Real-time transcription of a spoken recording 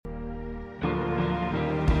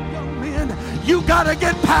You got to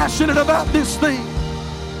get passionate about this thing.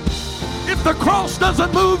 If the cross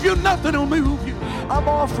doesn't move you, nothing will move you. I'm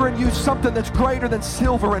offering you something that's greater than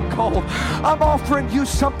silver and gold. I'm offering you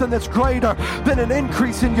something that's greater than an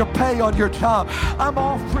increase in your pay on your job. I'm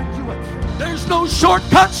offering you There's no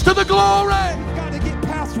shortcuts to the glory. We've got to get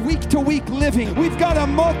past week-to-week living. We've got to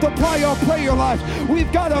multiply our prayer life.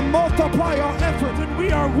 We've got to multiply our effort. And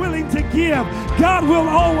we are willing to give. God will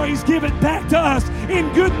always give it back to us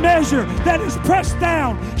in good measure that is pressed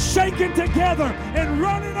down, shaken together, and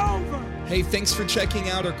running over. Hey, thanks for checking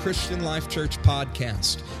out our Christian Life Church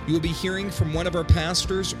podcast. You will be hearing from one of our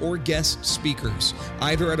pastors or guest speakers,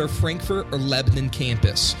 either at our Frankfort or Lebanon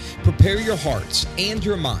campus. Prepare your hearts and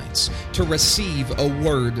your minds to receive a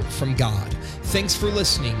word from God. Thanks for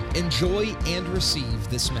listening. Enjoy and receive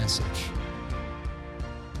this message.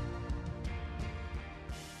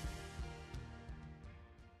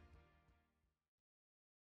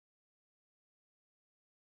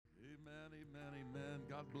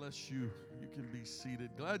 Bless you. You can be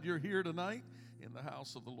seated. Glad you're here tonight in the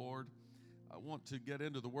house of the Lord. I want to get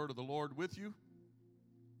into the word of the Lord with you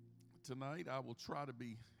tonight. I will try to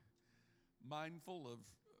be mindful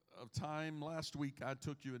of time. Last week I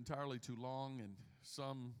took you entirely too long, and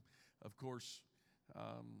some, of course,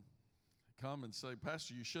 come and say,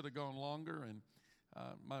 Pastor, you should have gone longer. And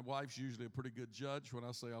my wife's usually a pretty good judge when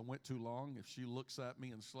I say I went too long. If she looks at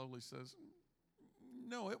me and slowly says,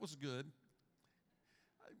 no, it was good,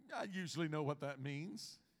 I usually know what that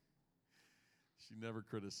means. She never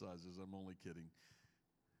criticizes. I'm only kidding.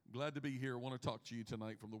 Glad to be here. I want to talk to you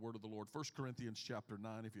tonight from the Word of the Lord. 1 Corinthians chapter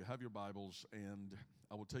 9, if you have your Bibles, and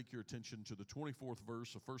I will take your attention to the 24th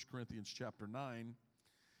verse of 1 Corinthians chapter 9.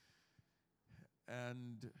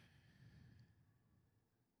 And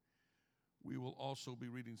we will also be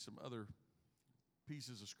reading some other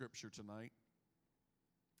pieces of Scripture tonight,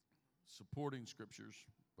 supporting Scriptures,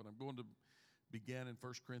 but I'm going to began in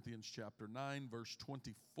 1 Corinthians chapter 9, verse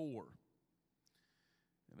 24.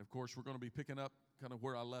 And of course, we're going to be picking up kind of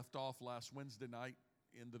where I left off last Wednesday night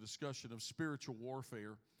in the discussion of spiritual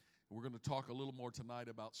warfare. We're going to talk a little more tonight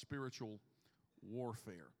about spiritual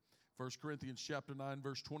warfare. 1 Corinthians chapter 9,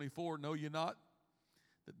 verse 24, know ye not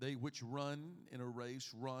that they which run in a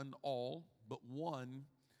race run all, but one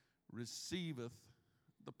receiveth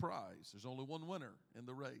the prize. There's only one winner in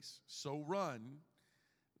the race. So run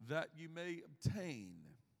that you may obtain.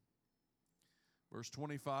 Verse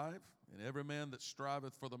 25, and every man that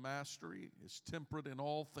striveth for the mastery is temperate in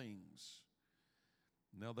all things.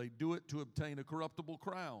 Now they do it to obtain a corruptible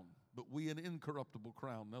crown, but we an incorruptible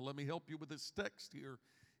crown. Now let me help you with this text here.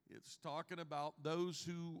 It's talking about those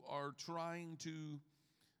who are trying to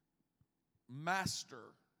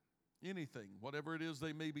master anything, whatever it is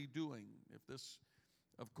they may be doing. If this,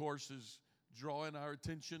 of course, is drawing our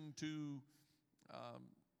attention to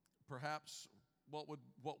perhaps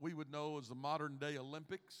what we would know as the modern day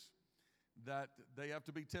Olympics, that they have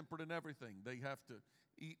to be temperate in everything. They have to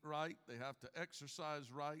eat right. They have to exercise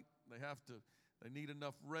right. They need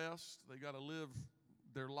enough rest. They got to live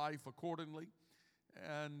their life accordingly.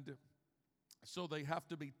 And so they have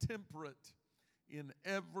to be temperate in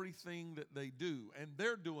everything that they do. And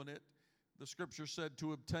they're doing it, the Scripture said,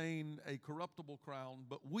 to obtain a corruptible crown.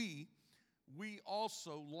 But we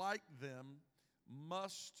also, like them,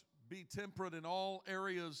 must be temperate in all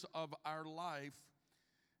areas of our life,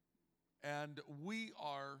 and we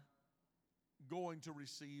are going to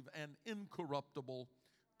receive an incorruptible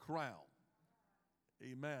crown.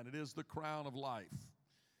 Amen. It is the crown of life.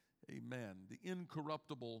 Amen. The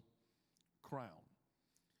incorruptible crown.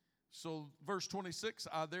 So verse 26,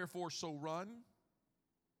 I therefore so run,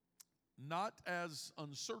 not as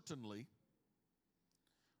uncertainly,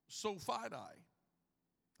 so fight I.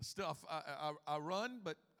 Stuff, I run,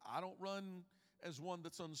 but I don't run as one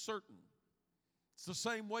that's uncertain. It's the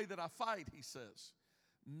same way that I fight, he says.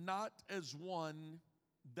 Not as one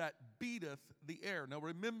that beateth the air. Now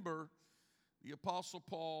remember, the Apostle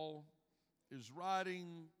Paul is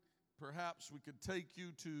writing, perhaps we could take you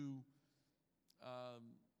to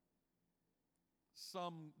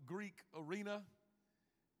some Greek arena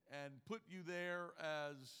and put you there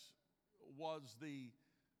as was the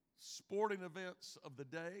sporting events of the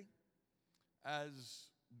day,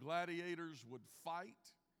 as gladiators would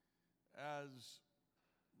fight, as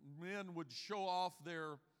men would show off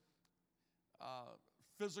their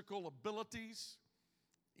physical abilities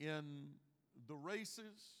in the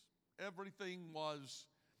races. Everything was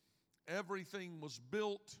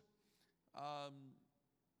built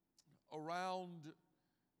around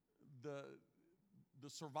the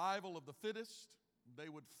survival of the fittest. They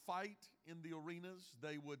would fight in the arenas.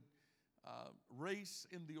 They would race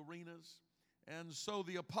in the arenas. And so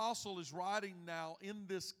the apostle is writing now in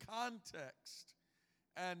this context,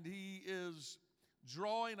 and he is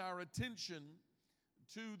drawing our attention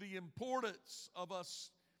to the importance of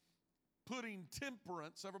us putting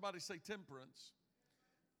temperance, everybody say temperance,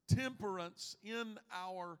 temperance in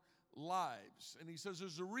our lives. And he says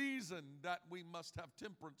there's a reason that we must have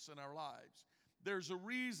temperance in our lives. There's a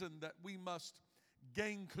reason that we must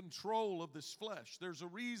gain control of this flesh. There's a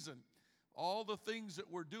reason all the things that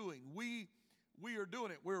we're doing, we are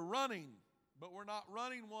doing it. We're running, but we're not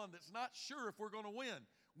running one that's not sure if we're going to win.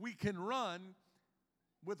 We can run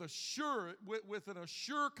with an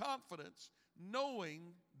assured confidence,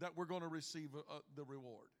 knowing that we're going to receive the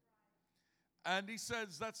reward. And he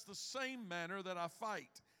says, that's the same manner that I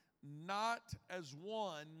fight, not as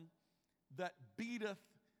one that beateth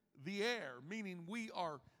the air, meaning we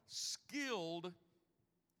are skilled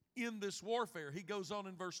in this warfare. He goes on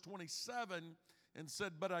in verse 27 and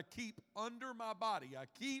said, but I keep under my body, I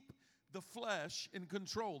keep the flesh in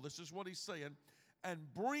control. This is what he's saying.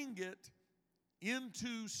 And bring it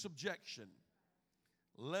into subjection,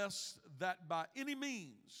 lest that by any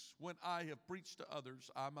means, when I have preached to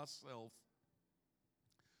others, I myself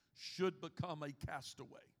should become a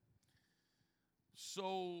castaway.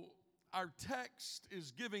 So our text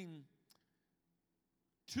is giving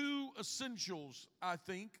two essentials, I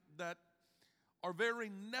think, that are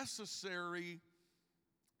very necessary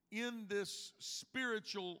in this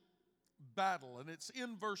spiritual battle. And it's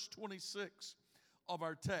in verse 26 of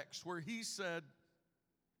our text where he said,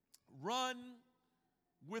 run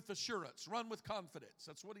with assurance, run with confidence.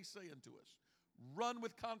 That's what he's saying to us. Run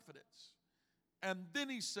with confidence. And then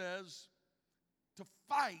he says to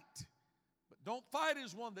fight. But don't fight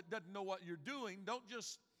as one that doesn't know what you're doing. Don't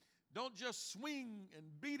just swing and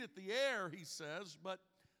beat at the air, he says, but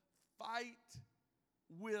fight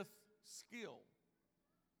with skill.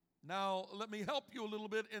 Now, let me help you a little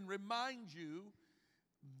bit and remind you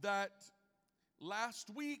that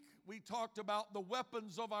last week we talked about the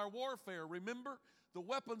weapons of our warfare. Remember, the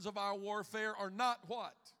weapons of our warfare are not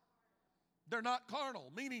what? They're not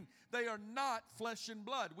carnal, meaning they are not flesh and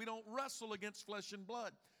blood. We don't wrestle against flesh and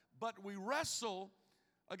blood, but we wrestle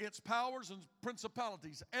against powers and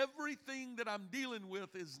principalities. Everything that I'm dealing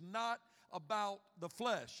with is not about the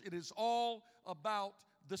flesh. It is all about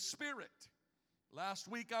the Spirit. Last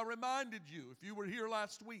week I reminded you, if you were here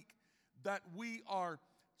last week, that we are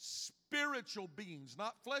spiritual beings,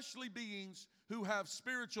 not fleshly beings who have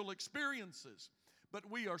spiritual experiences, but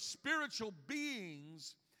we are spiritual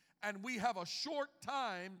beings and we have a short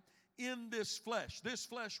time in this flesh. This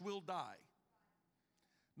flesh will die.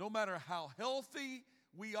 No matter how healthy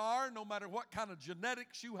we are, no matter what kind of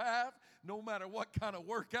genetics you have, no matter what kind of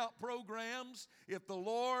workout programs, if the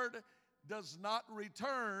Lord does not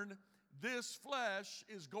return, this flesh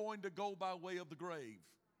is going to go by way of the grave.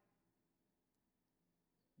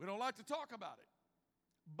 We don't like to talk about it.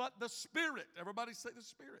 But the Spirit, everybody say the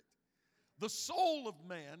Spirit, the soul of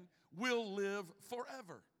man will live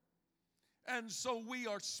forever. And so we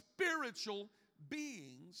are spiritual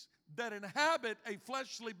beings that inhabit a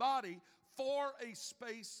fleshly body for a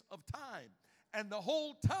space of time. And the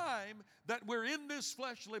whole time that we're in this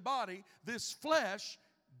fleshly body, this flesh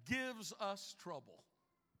gives us trouble.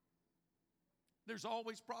 There's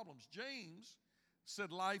always problems. James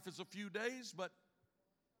said life is a few days, but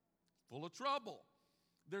full of trouble.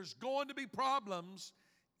 There's going to be problems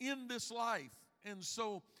in this life. And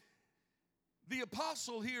so the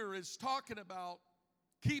apostle here is talking about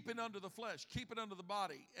keeping under the flesh, keeping under the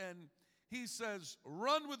body. And he says,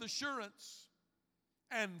 run with assurance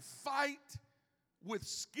and fight with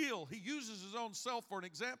skill. He uses his own self for an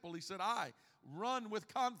example. He said, I run with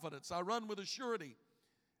confidence. I run with assurity.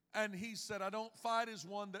 And he said, I don't fight as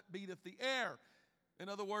one that beateth the air. In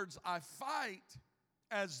other words, I fight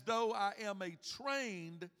as though I am a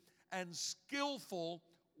trained and skillful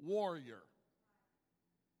warrior.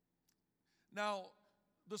 Now,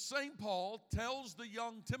 the St. Paul tells the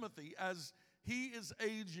young Timothy as he is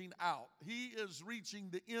aging out, he is reaching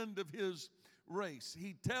the end of his race.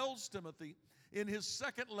 He tells Timothy in his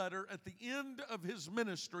second letter at the end of his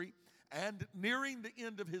ministry and nearing the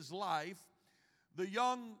end of his life, the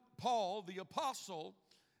young Paul, the apostle,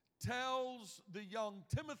 tells the young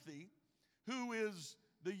Timothy, who is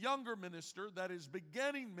the younger minister that is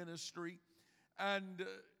beginning ministry, and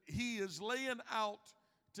he is laying out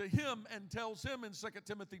to him and tells him in 2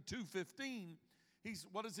 Timothy 2:15,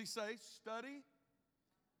 what does he say? Study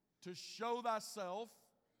to show thyself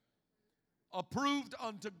approved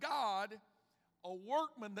unto God, a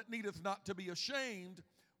workman that needeth not to be ashamed,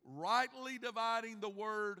 rightly dividing the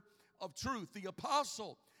word of truth. The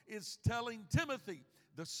apostle is telling Timothy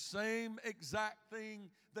the same exact thing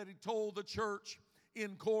that he told the church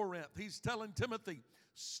in Corinth. He's telling Timothy,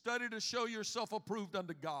 study to show yourself approved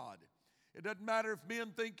unto God. It doesn't matter if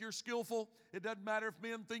men think you're skillful. It doesn't matter if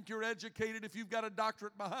men think you're educated, if you've got a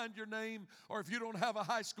doctorate behind your name, or if you don't have a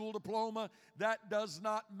high school diploma. That does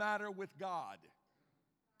not matter with God.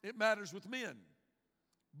 It matters with men,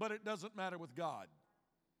 but it doesn't matter with God.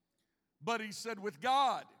 But he said, with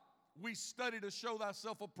God, we study to show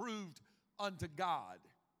thyself approved unto God,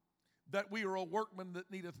 that we are a workman that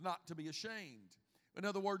needeth not to be ashamed. In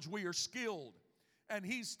other words, we are skilled. And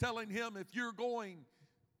he's telling him, if you're going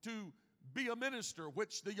to be a minister,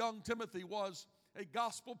 which the young Timothy was a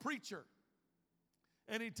gospel preacher,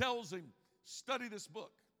 and he tells him, study this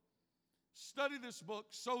book. Study this book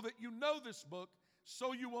so that you know this book,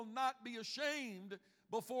 so you will not be ashamed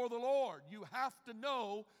before the Lord. You have to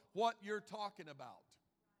know what you're talking about.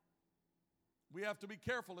 We have to be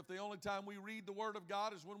careful. If the only time we read the Word of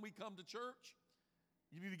God is when we come to church,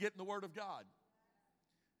 you need to get in the Word of God.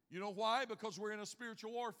 You know why? Because we're in a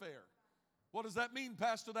spiritual warfare. What does that mean,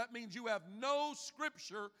 Pastor? That means you have no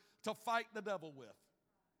scripture to fight the devil with.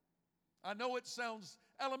 I know it sounds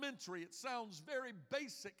elementary. It sounds very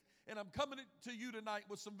basic. And I'm coming to you tonight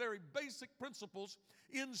with some very basic principles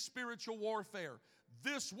in spiritual warfare.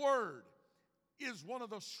 This Word is one of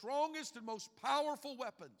the strongest and most powerful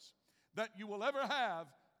weapons that you will ever have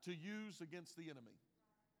to use against the enemy.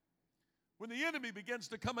 When the enemy begins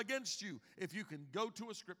to come against you, if you can go to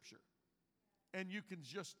a scripture and you can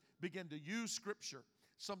just begin to use scripture.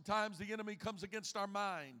 Sometimes the enemy comes against our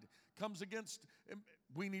mind,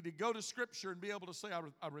 we need to go to scripture and be able to say,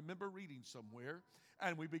 I remember reading somewhere,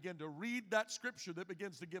 and we begin to read that scripture that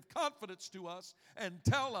begins to give confidence to us and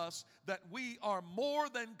tell us that we are more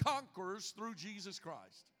than conquerors through Jesus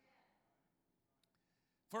Christ.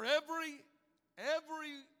 For every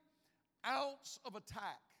ounce of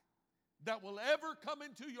attack that will ever come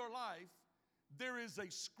into your life, there is a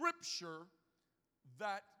scripture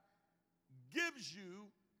that gives you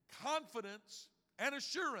confidence and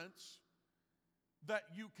assurance that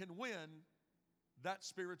you can win that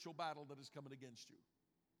spiritual battle that is coming against you.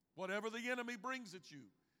 Whatever the enemy brings at you,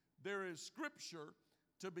 there is scripture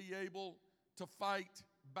to be able to fight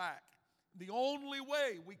back. The only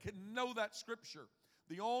way we can know that scripture,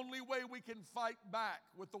 the only way we can fight back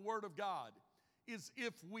with the Word of God is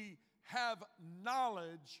if we have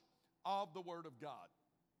knowledge of the Word of God.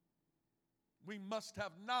 We must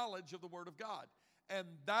have knowledge of the Word of God. And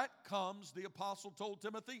that comes, the apostle told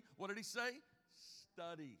Timothy, what did he say?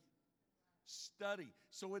 Study. Study.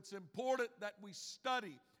 So it's important that we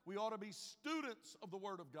study. We ought to be students of the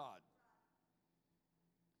Word of God.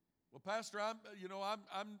 Well, Pastor,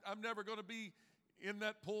 I'm never going to be in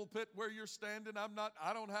that pulpit where you're standing.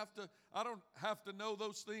 I don't have to know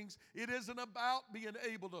those things. It isn't about being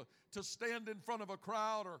able to stand in front of a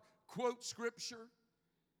crowd or quote scripture.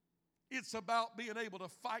 It's about being able to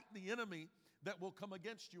fight the enemy that will come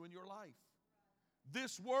against you in your life.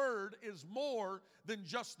 This Word is more than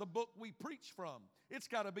just the book we preach from. It's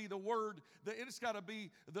got to be the Word, it's got to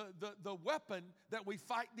be the weapon that we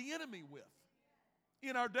fight the enemy with.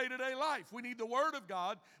 In our day-to-day life, we need the Word of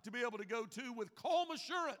God to be able to go to with calm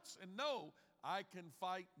assurance and know I can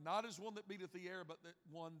fight not as one that beateth the air, but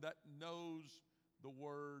one that knows the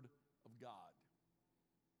Word of God.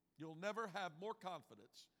 You'll never have more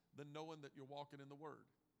confidence than knowing that you're walking in the Word.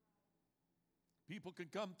 People can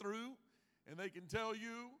come through and they can tell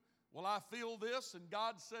you, well, I feel this, and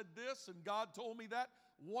God said this, and God told me that.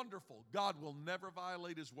 Wonderful. God will never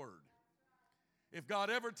violate His Word. If God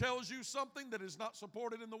ever tells you something that is not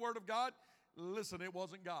supported in the Word of God, listen, it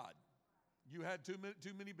wasn't God. You had too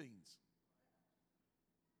many beans.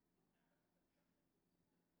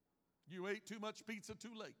 You ate too much pizza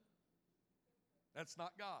too late. That's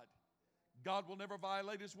not God. God will never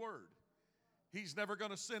violate His Word. He's never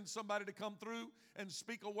going to send somebody to come through and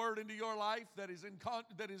speak a word into your life that is in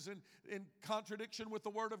contradiction with the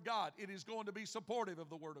Word of God. It is going to be supportive of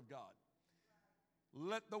the Word of God.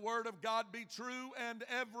 Let the Word of God be true and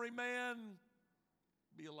every man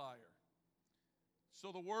be a liar.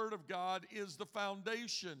 So the Word of God is the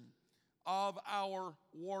foundation of our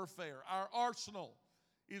warfare. Our arsenal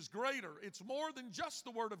is greater. It's more than just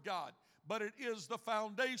the Word of God, but it is the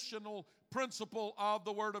foundational principle of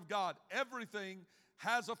the Word of God. Everything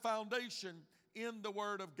has a foundation in the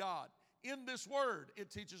Word of God. In this Word, it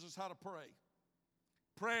teaches us how to pray.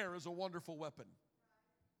 Prayer is a wonderful weapon.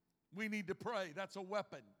 We need to pray. That's a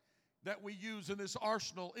weapon that we use in this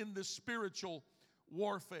arsenal, in this spiritual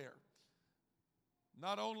warfare.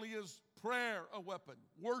 Not only is prayer a weapon,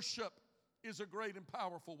 worship is a great and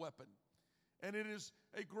powerful weapon. And it is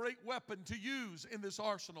a great weapon to use in this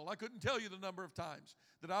arsenal. I couldn't tell you the number of times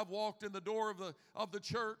that I've walked in the door of the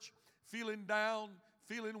church feeling down,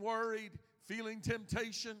 feeling worried, feeling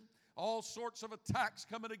temptation, all sorts of attacks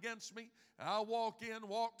coming against me. And I walk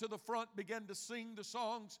to the front, begin to sing the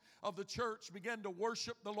songs of the church, begin to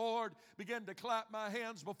worship the Lord, begin to clap my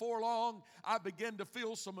hands. Before long, I begin to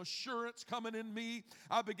feel some assurance coming in me.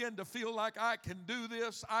 I begin to feel like I can do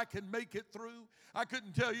this. I can make it through. I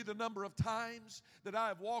couldn't tell you the number of times that I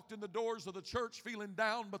have walked in the doors of the church feeling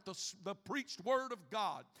down, but the preached word of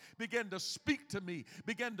God began to speak to me,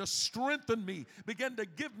 began to strengthen me, began to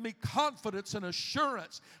give me confidence and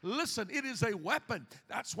assurance. Listen, it is a weapon.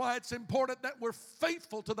 That's why it's important that we're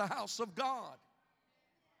faithful to the house of God.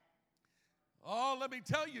 Oh, let me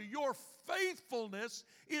tell you, your faithfulness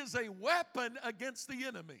is a weapon against the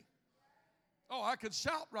enemy. Oh, I could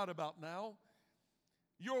shout right about now.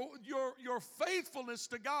 Your faithfulness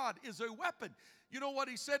to God is a weapon. You know what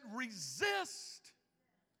he said? Resist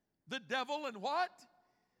the devil and what?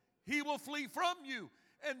 He will flee from you.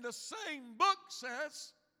 And the same book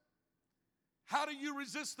says, how do you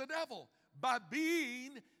resist the devil? By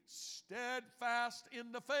being steadfast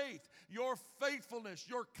in the faith. Your faithfulness,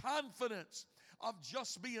 your confidence of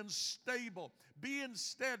just being stable, being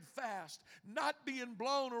steadfast, not being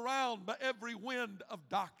blown around by every wind of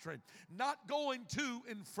doctrine, not going to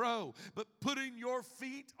and fro, but putting your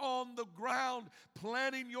feet on the ground,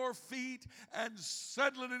 planting your feet and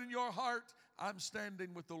settling it in your heart. I'm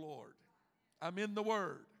standing with the Lord. I'm in the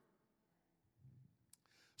Word.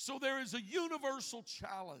 So there is a universal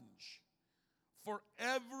challenge for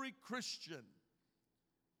every Christian,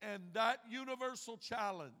 and that universal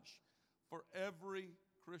challenge for every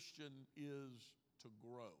Christian is to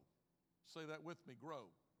grow. Say that with me, grow.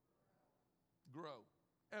 Grow.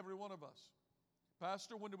 Every one of us.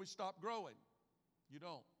 Pastor, when do we stop growing? You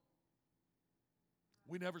don't.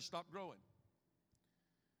 We never stop growing.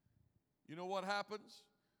 You know what happens?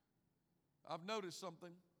 I've noticed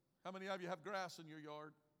something. How many of you have grass in your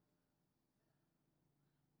yard?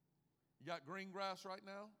 You got green grass right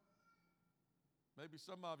now? Maybe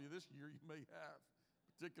some of you this year you may have,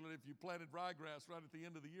 particularly if you planted ryegrass right at the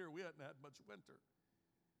end of the year. We hadn't had much winter.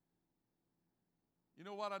 You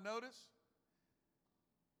know what I notice?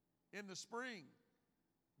 In the spring,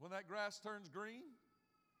 when that grass turns green,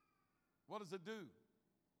 what does it do?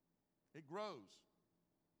 It grows.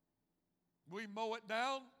 We mow it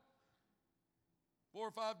down. 4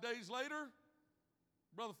 or 5 days later,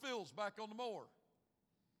 Brother Phil's back on the mower,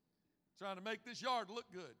 trying to make this yard look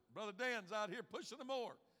good. Brother Dan's out here pushing the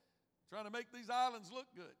mower, trying to make these islands look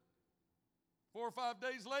good. 4 or 5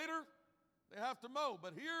 days later, they have to mow.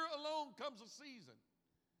 But here alone comes a season.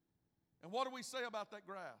 And what do we say about that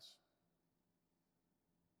grass?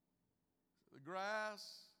 The grass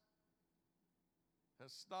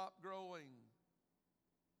has stopped growing.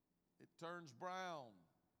 It turns brown.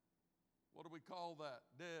 What do we call that?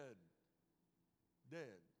 Dead.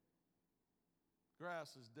 Dead.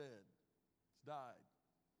 Grass is dead. It's died.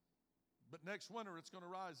 But next winter it's going to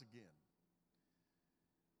rise again.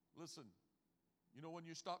 Listen, you know when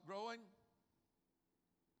you stop growing?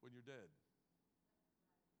 When you're dead.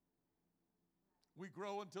 We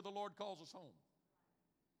grow until the Lord calls us home.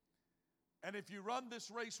 And if you run this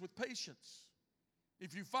race with patience,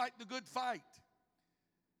 if you fight the good fight,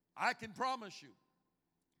 I can promise you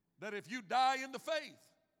that if you die in the faith,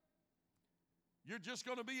 you're just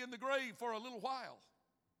going to be in the grave for a little while.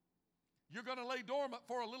 You're going to lay dormant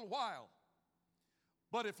for a little while.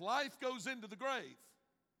 But if life goes into the grave,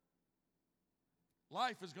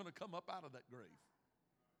 life is going to come up out of that grave.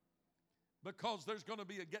 Because there's going to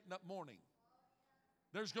be a getting up morning.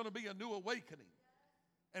 There's going to be a new awakening.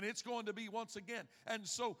 And it's going to be once again. And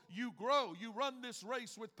so you grow. You run this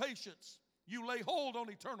race with patience. You lay hold on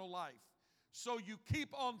eternal life. So you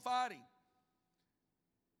keep on fighting.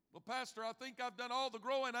 Well, Pastor, I think I've done all the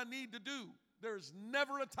growing I need to do. There's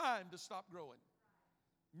never a time to stop growing.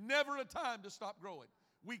 Never a time to stop growing.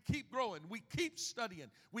 We keep growing. We keep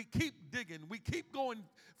studying. We keep digging. We keep going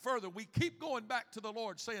further. We keep going back to the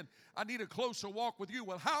Lord saying, I need a closer walk with you.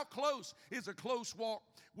 Well, how close is a close walk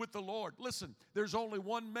with the Lord? Listen, there's only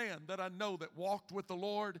one man that I know that walked with the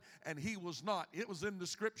Lord, and he was not. It was in the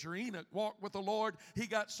scripture. Enoch walked with the Lord. He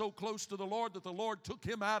got so close to the Lord that the Lord took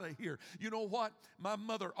him out of here. You know what? My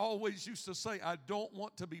mother always used to say, I don't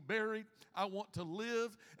want to be buried. I want to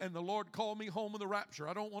live, and the Lord called me home in the rapture.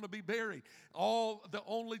 I don't want to be buried. The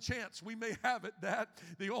only chance we may have it, Dad,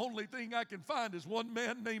 the only thing I can find is one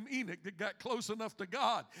man named Enoch that got close enough to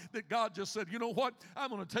God that God just said, you know what? I'm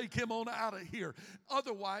going to take him on out of here.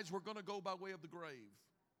 Otherwise, we're going to go by way of the grave.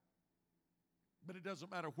 But it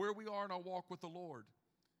doesn't matter where we are in our walk with the Lord.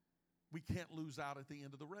 We can't lose out at the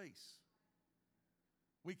end of the race.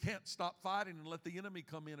 We can't stop fighting and let the enemy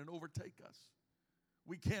come in and overtake us.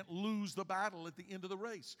 We can't lose the battle at the end of the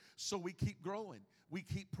race. So we keep growing. We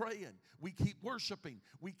keep praying. We keep worshiping.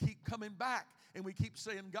 We keep coming back. And we keep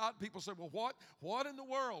saying, God, people say, well, what in the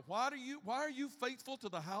world? Why are you faithful to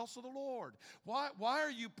the house of the Lord? Why are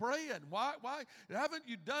you praying? Why haven't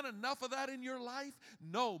you done enough of that in your life?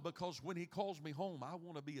 No, because when He calls me home, I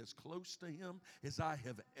want to be as close to Him as I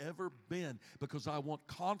have ever been, because I want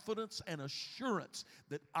confidence and assurance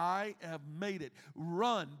that I have made it.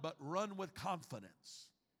 Run, but run with confidence.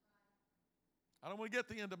 I don't want to get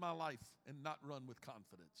to the end of my life and not run with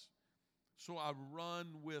confidence. So I run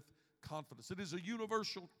with confidence. It is a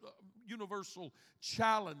universal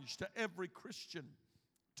challenge to every Christian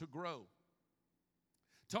to grow,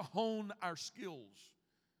 to hone our skills,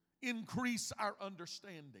 increase our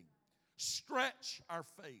understanding, stretch our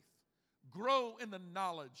faith, grow in the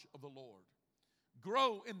knowledge of the Lord,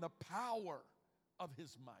 grow in the power of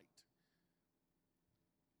His might.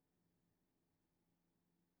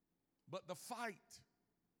 But the fight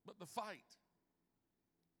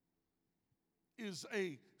is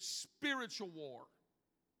a spiritual war.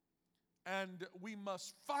 And we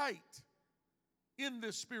must fight in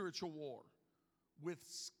this spiritual war with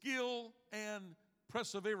skill and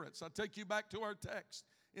perseverance. I take you back to our text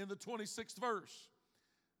in the 26th verse.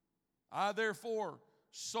 I therefore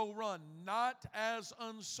so run, not as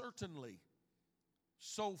uncertainly.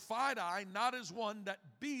 So fight I, not as one that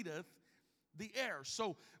beateth the air.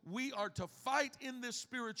 So we are to fight in this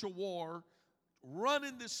spiritual war, run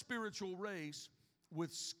in this spiritual race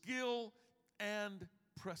with skill and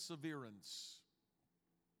perseverance.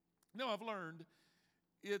 Now, I've learned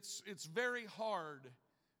it's very hard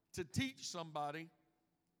to teach somebody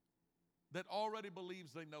that already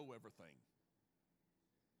believes they know everything.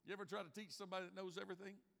 You ever try to teach somebody that knows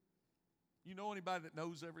everything? You know anybody that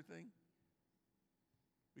knows everything?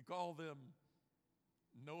 We call them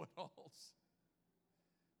know-it-alls.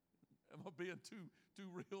 Am I being too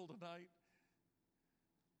real tonight?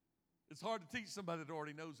 It's hard to teach somebody that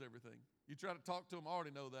already knows everything. You try to talk to them, I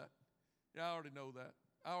already know that. Yeah, I already know that.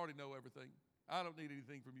 I already know everything. I don't need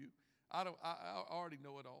anything from you. I already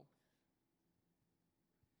know it all.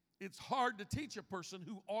 It's hard to teach a person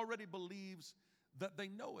who already believes that they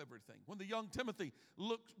know everything. When the young Timothy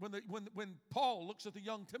looks, when Paul looks at the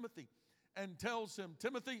young Timothy and tells him,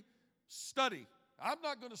 Timothy, study. I'm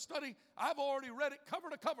not going to study. I've already read it cover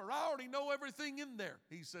to cover. I already know everything in there.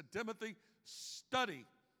 He said, Timothy, study.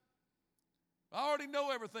 I already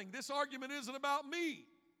know everything. This argument isn't about me.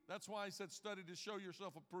 That's why he said, study to show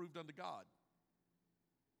yourself approved unto God.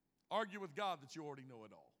 Argue with God that you already know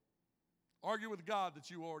it all. Argue with God that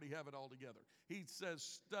you already have it all together. He says,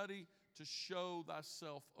 study to show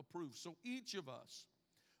thyself approved. So each of us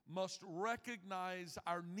must recognize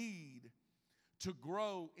our need to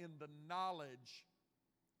grow in the knowledge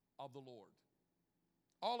of the Lord.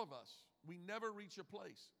 All of us, we never reach a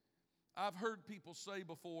place. I've heard people say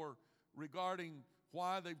before regarding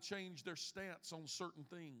why they've changed their stance on certain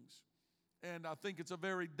things. And I think it's a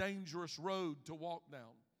very dangerous road to walk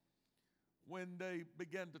down when they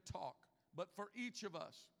begin to talk. But for each of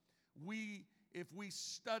us, if we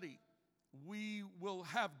study, we will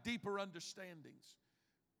have deeper understandings,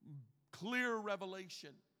 clear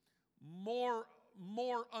revelation, more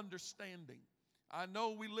understanding. I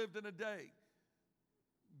know we lived in a day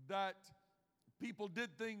that people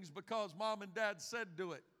did things because mom and dad said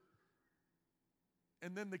do it.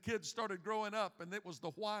 And then the kids started growing up, and it was the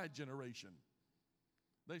why generation.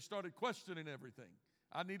 They started questioning everything.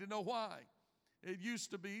 I need to know why. It used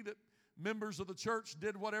to be that members of the church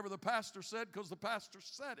did whatever the pastor said because the pastor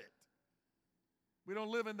said it. We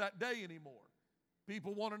don't live in that day anymore.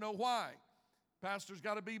 People want to know why. Pastor's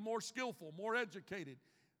got to be more skillful, more educated,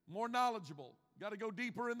 more knowledgeable. Got to go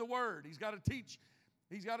deeper in the Word. He's got to teach.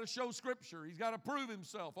 He's got to show Scripture. He's got to prove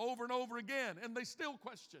himself over and over again. And they still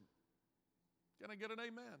question. Can I get an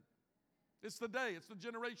amen? It's the day. It's the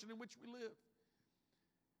generation in which we live.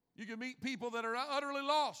 You can meet people that are utterly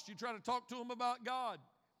lost. You try to talk to them about God.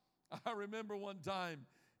 I remember one time,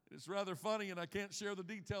 it's rather funny, and I can't share the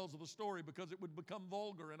details of the story because it would become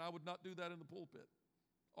vulgar, and I would not do that in the pulpit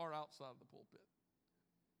or outside of the pulpit.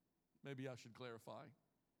 Maybe I should clarify.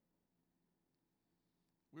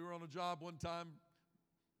 We were on a job one time,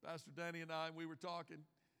 Pastor Danny and we were talking.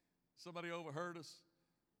 Somebody overheard us,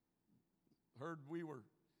 heard we were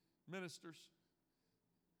ministers,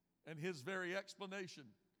 and his very explanation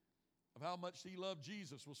of how much he loved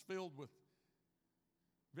Jesus was filled with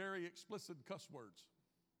very explicit cuss words.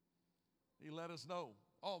 He let us know,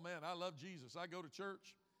 Oh man, I love Jesus. I go to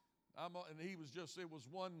church. And he was just, it was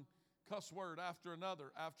one cuss word after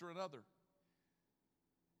another, after another.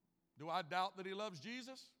 Do I doubt that he loves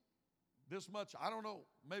Jesus? This much, I don't know.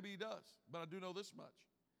 Maybe he does, but I do know this much.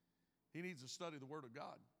 He needs to study the Word of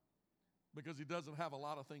God because he doesn't have a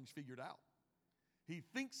lot of things figured out. He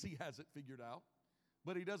thinks he has it figured out,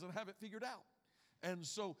 but he doesn't have it figured out. And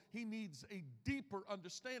so he needs a deeper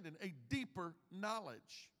understanding, a deeper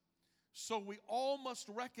knowledge. So we all must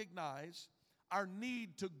recognize our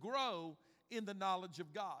need to grow in the knowledge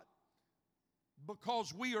of God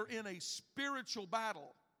because we are in a spiritual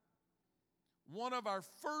battle. One of our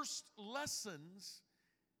first lessons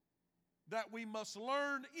that we must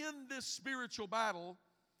learn in this spiritual battle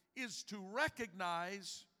is to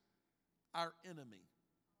recognize our enemy,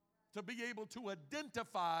 to be able to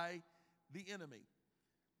identify the enemy.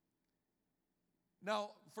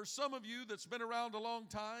 Now, for some of you that's been around a long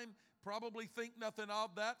time, probably think nothing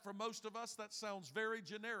of that. For most of us, that sounds very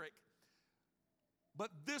generic.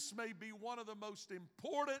 But this may be one of the most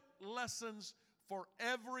important lessons for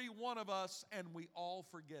every one of us, and we all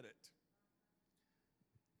forget it.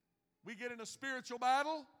 We get in a spiritual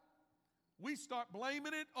battle, we start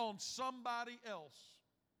blaming it on somebody else,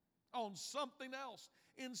 on something else,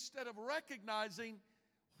 instead of recognizing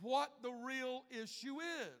what the real issue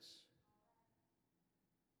is.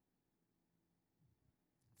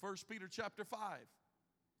 1 Peter chapter 5,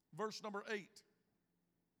 verse number 8.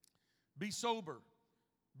 Be sober,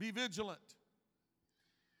 be vigilant,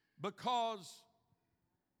 because,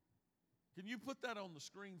 can you put that on the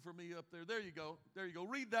screen for me up there? There you go. There you go.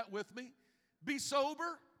 Read that with me. Be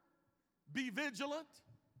sober, be vigilant,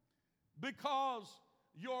 because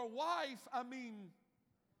your wife,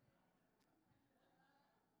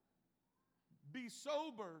 be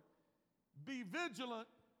sober, be vigilant,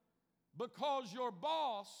 because your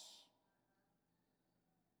boss,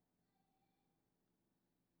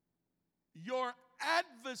 your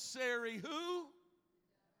adversary, who?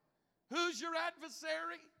 Who's your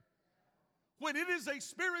adversary? When it is a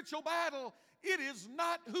spiritual battle, it is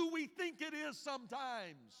not who we think it is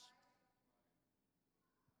sometimes.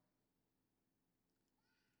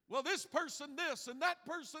 Well, this person this, and that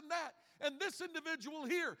person that, and this individual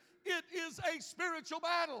here. It is a spiritual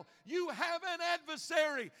battle. You have an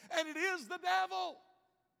adversary, and it is the devil.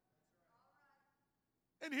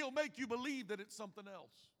 And he'll make you believe that it's something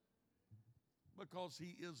else because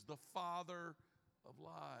he is the father of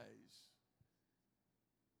lies.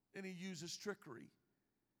 And he uses trickery,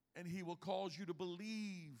 and he will cause you to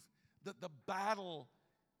believe that the battle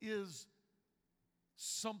is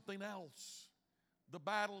something else. The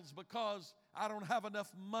battle's because I don't have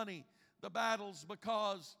enough money. The battle's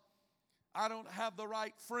because I don't have the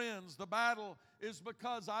right friends. The battle is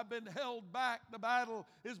because I've been held back. The battle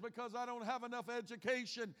is because I don't have enough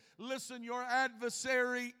education. Listen, your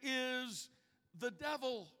adversary is the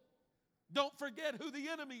devil. Don't forget who the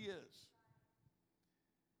enemy is.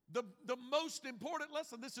 The most important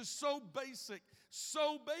lesson, this is so basic,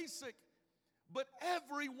 but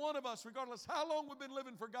every one of us, regardless how long we've been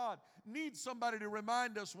living for God, needs somebody to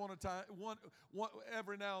remind us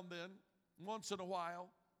every now and then, once in a while.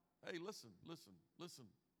 Hey, listen.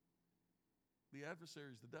 The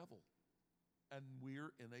adversary is the devil, and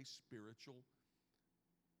we're in a spiritual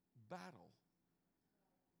battle.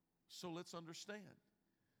 So let's understand.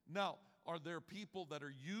 Now, are there people that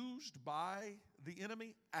are used by the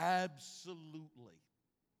enemy? Absolutely.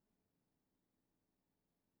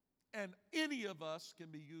 And any of us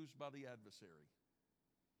can be used by the adversary.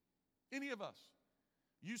 Any of us.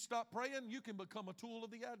 You stop praying, you can become a tool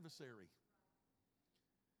of the adversary.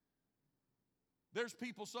 There's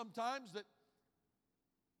people sometimes that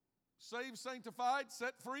saved, sanctified,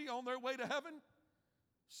 set free, on their way to heaven,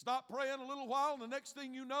 stop praying a little while, and the next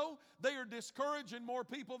thing you know, they are discouraging more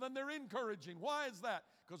people than they're encouraging. Why is that?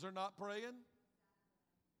 Because they're not praying.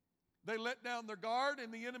 They let down their guard,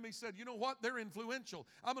 and the enemy said, you know what? They're influential.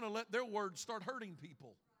 I'm going to let their words start hurting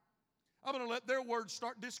people. I'm going to let their words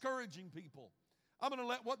start discouraging people. I'm going to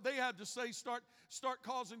let what they have to say start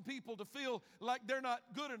causing people to feel like they're not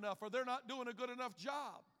good enough or they're not doing a good enough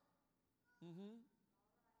job.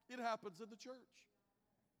 It happens in the church.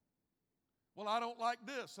 Well, I don't like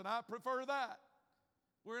this, and I prefer that.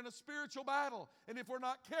 We're in a spiritual battle, and if we're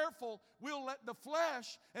not careful, we'll let the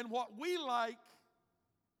flesh and what we like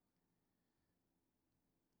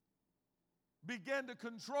begin to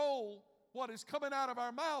control what is coming out of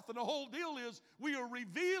our mouth. And the whole deal is we are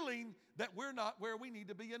revealing that we're not where we need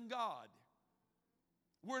to be in God.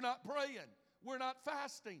 We're not praying. We're not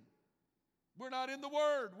fasting. We're not in the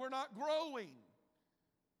Word. We're not growing.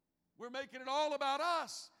 We're making it all about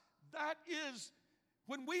us. That is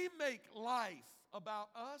When we make life about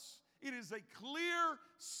us, it is a clear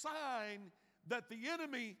sign that the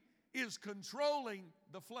enemy is controlling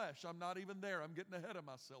the flesh. I'm not even there. I'm getting ahead of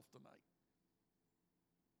myself tonight.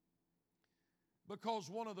 Because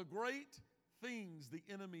one of the great things the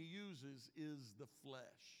enemy uses is the flesh.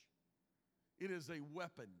 It is a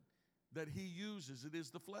weapon that he uses. It is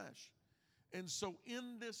the flesh. And so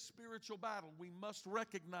in this spiritual battle, we must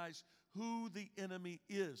recognize who the enemy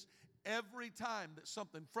is. Every time that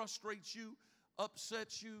something frustrates you,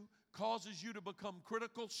 upsets you, causes you to become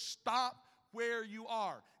critical, stop where you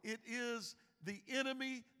are. It is the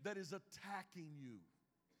enemy that is attacking you.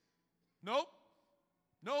 Nope.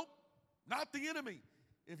 Not the enemy.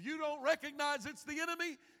 If you don't recognize it's the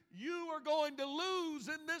enemy, you are going to lose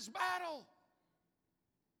in this battle.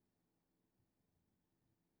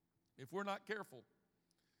 If we're not careful,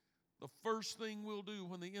 the first thing we'll do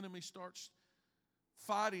when the enemy starts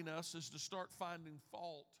fighting us is to start finding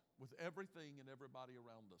fault with everything and everybody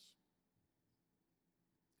around us.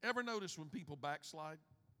 Ever notice when people backslide?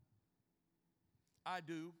 I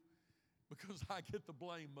do, because I get the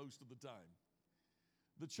blame most of the time.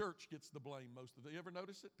 The church gets the blame most of the time. You ever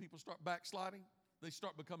notice it? People start backsliding. They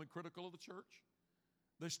start becoming critical of the church.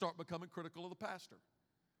 They start becoming critical of the pastor.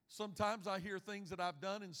 Sometimes I hear things that I've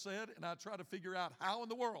done and said, and I try to figure out how in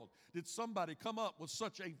the world did somebody come up with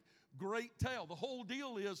such a great tale. The whole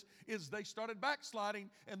deal is they started backsliding,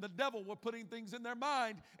 and the devil was putting things in their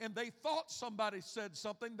mind, and they thought somebody said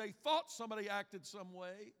something. They thought somebody acted some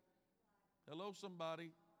way. Hello,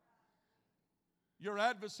 somebody. Your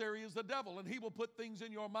adversary is the devil, and he will put things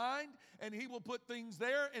in your mind, and he will put things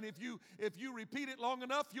there, and if you repeat it long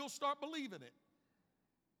enough, you'll start believing it.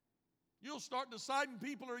 You'll start deciding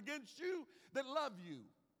people are against you that love you.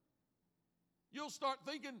 You'll start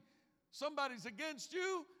thinking somebody's against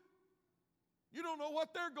you. You don't know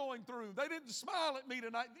what they're going through. They didn't smile at me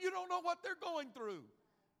tonight. You don't know what they're going through.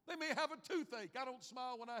 They may have a toothache. I don't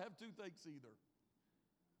smile when I have toothaches either.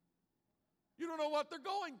 You don't know what they're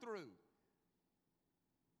going through.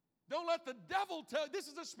 Don't let the devil tell you. This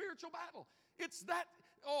is a spiritual battle. It's that,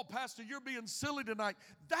 oh, Pastor, you're being silly tonight.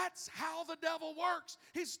 That's how the devil works.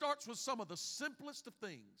 He starts with some of the simplest of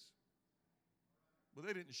things. Well,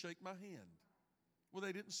 they didn't shake my hand. Well,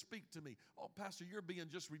 they didn't speak to me. Oh, Pastor, you're being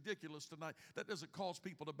just ridiculous tonight. That doesn't cause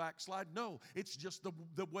people to backslide. No, it's just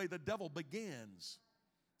the way the devil begins.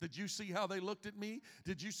 Did you see how they looked at me?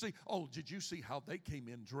 Did you see how they came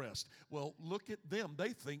in dressed? Well, look at them.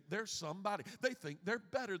 They think they're somebody. They think they're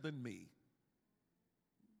better than me.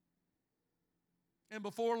 And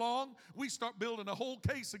before long, we start building a whole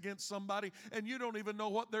case against somebody, and you don't even know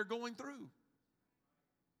what they're going through.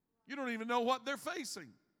 You don't even know what they're facing.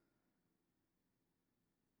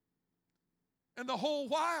 And the whole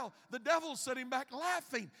while, the devil's sitting back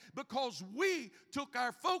laughing because we took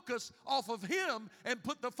our focus off of him and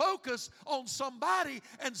put the focus on somebody,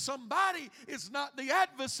 and somebody is not the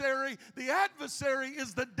adversary. The adversary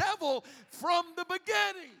is the devil from the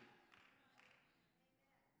beginning.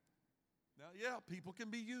 Now, yeah, people can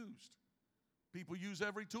be used. People use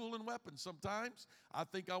every tool and weapon. Sometimes I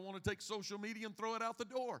think I want to take social media and throw it out the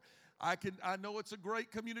door. I know it's a great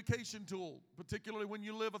communication tool, particularly when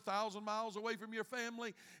you live 1,000 miles away from your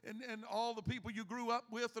family and all the people you grew up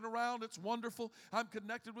with and around. It's wonderful. I'm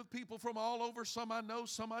connected with people from all over. Some I know,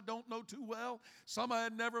 some I don't know too well. Some I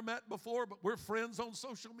had never met before, but we're friends on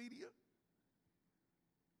social media.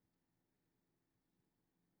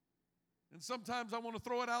 And sometimes I want to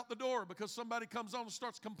throw it out the door because somebody comes on and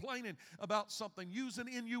starts complaining about something, using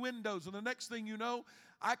innuendos. And the next thing you know,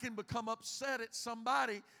 I can become upset at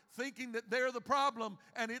somebody thinking that they're the problem,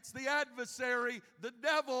 and it's the adversary, the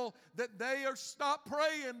devil, that they are stopped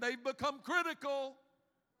praying. They've become critical.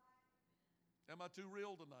 Am I too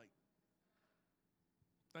real tonight?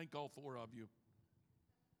 Thank all four of you.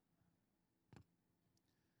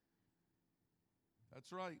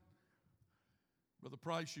 That's right. Brother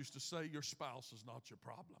Price used to say, your spouse is not your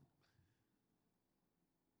problem.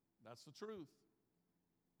 That's the truth.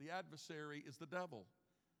 The adversary is the devil.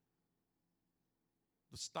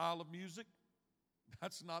 The style of music,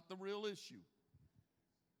 that's not the real issue.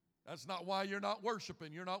 That's not why you're not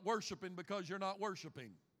worshiping. You're not worshiping because you're not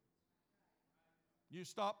worshiping. You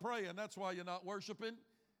stop praying, that's why you're not worshiping.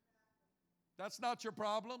 That's not your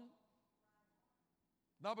problem.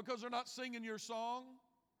 Not because they're not singing your song.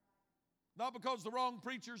 Not because the wrong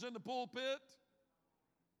preacher's in the pulpit.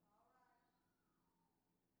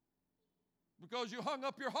 Because you hung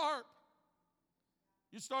up your harp.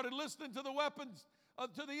 You started listening to the weapons,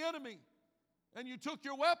 to the enemy. And you took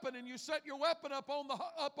your weapon and you set your weapon up on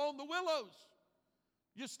the willows.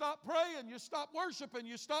 You stopped praying. You stopped worshiping.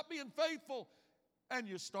 You stopped being faithful. and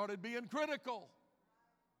you started being critical.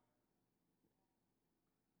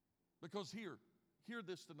 Because hear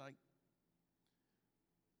this tonight.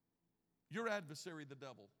 Your adversary, the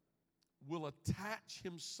devil, will attach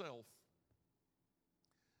himself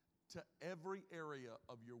to every area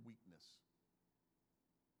of your weakness.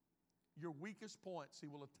 Your weakest points, he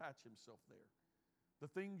will attach himself there. The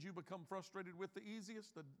things you become frustrated with the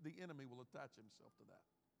easiest, the enemy will attach himself to that.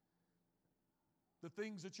 The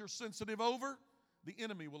things that you're sensitive over, the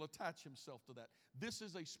enemy will attach himself to that. This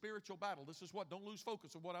is a spiritual battle. This is what, don't lose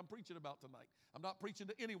focus of what I'm preaching about tonight. I'm not preaching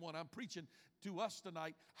to anyone. I'm preaching to us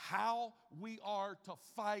tonight how we are to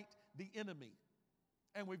fight the enemy.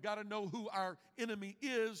 And we've got to know who our enemy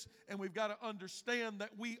is, and we've got to understand that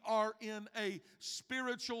we are in a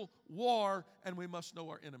spiritual war, and we must know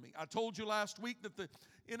our enemy. I told you last week that the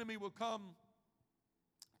enemy will come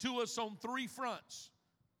to us on three fronts.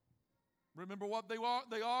 Remember what they are?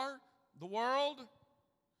 They are the world,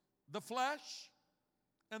 the flesh,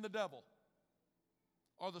 and the devil,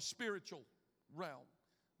 or the spiritual realm.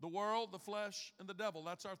 The world, the flesh, and the devil.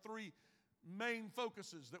 That's our three main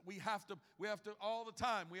focuses that we have to all the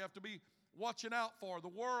time, we have to be watching out for. The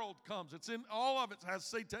world comes. It's in all of it has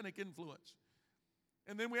satanic influence.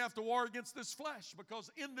 And then we have to war against this flesh, because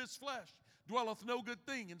in this flesh dwelleth no good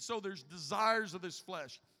thing. And so there's desires of this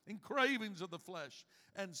flesh and cravings of the flesh,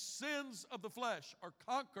 and sins of the flesh are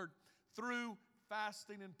conquered through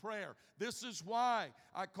fasting and prayer. This is why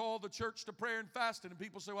I call the church to prayer and fasting. And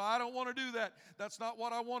people say, well, I don't want to do that. That's not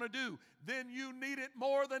what I want to do. Then you need it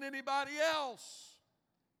more than anybody else.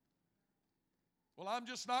 Well, I'm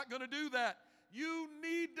just not going to do that. You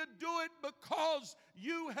need to do it because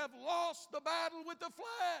you have lost the battle with the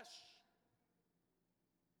flesh.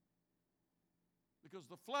 Because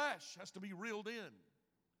the flesh has to be reeled in.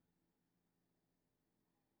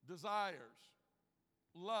 Desires,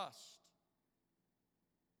 lust,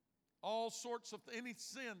 all sorts of any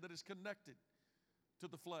sin that is connected to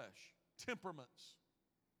the flesh, temperaments,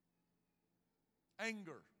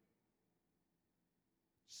 anger,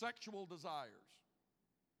 sexual desires,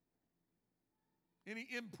 any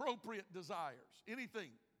inappropriate desires, anything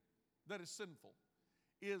that is sinful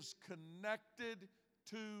is connected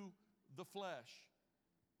to the flesh.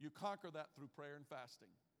 You conquer that through prayer and fasting.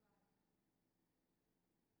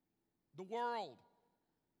 The world.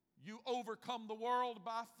 You overcome the world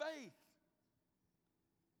by faith.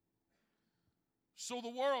 So the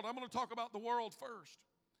world, I'm going to talk about the world first.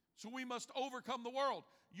 So we must overcome the world.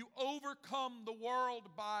 You overcome the world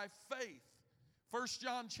by faith. 1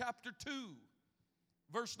 John chapter 2,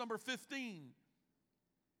 verse number 15.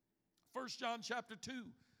 1 John chapter 2,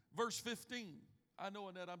 verse 15. I know,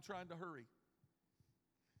 Annette, I'm trying to hurry.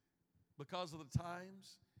 Because of the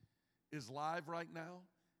times is live right now,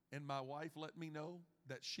 and my wife let me know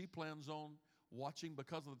that she plans on watching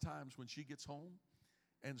Because of the Times when she gets home.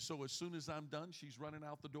 And so as soon as I'm done, she's running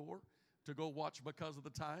out the door to go watch Because of the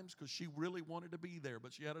Times, because she really wanted to be there,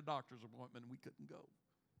 but she had a doctor's appointment and we couldn't go.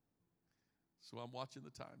 So I'm watching the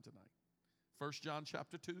time tonight. 1 John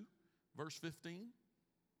chapter 2, verse 15.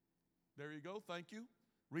 There you go. Thank you.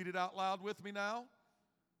 Read it out loud with me now.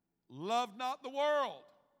 Love not the world.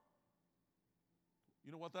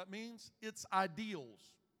 You know what that means? It's ideals.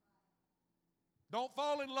 Don't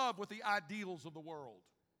fall in love with the ideals of the world.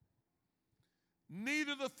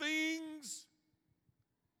 Neither the things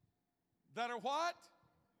that are what?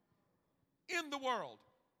 In the world.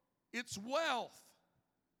 It's wealth.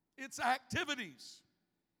 It's activities.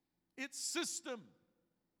 It's system.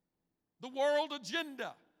 The world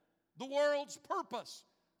agenda. The world's purpose.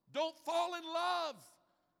 Don't fall in love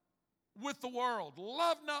with the world.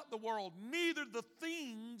 Love not the world, neither the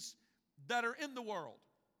things that are in the world.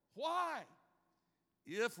 Why?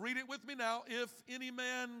 Read it with me now, if any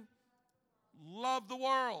man love the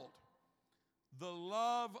world, the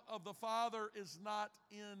love of the Father is not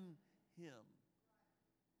in him.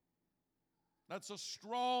 That's a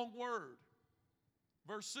strong word.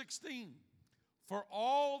 Verse 16, for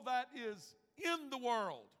all that is in the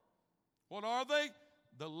world, what are they?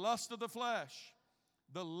 The lust of the flesh,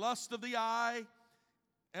 the lust of the eye,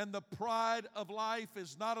 and the pride of life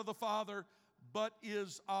is not of the Father, but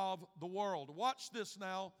is of the world. Watch this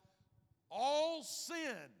now. All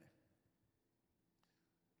sin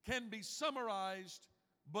can be summarized,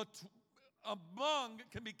 but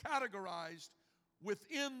can be categorized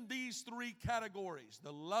within these three categories: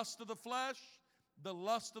 the lust of the flesh, the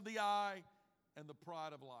lust of the eye, and the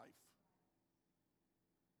pride of life.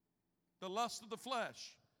 The lust of the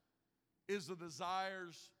flesh is the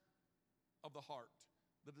desires of the heart,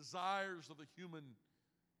 the desires of the human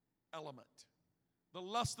element. The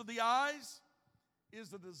lust of the eyes is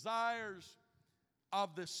the desires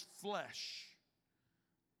of this flesh.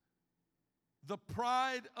 The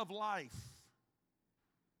pride of life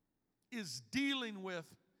is dealing with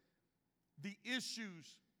the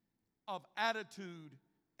issues of attitude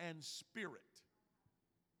and spirit.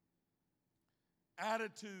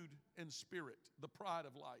 Attitude and spirit, the pride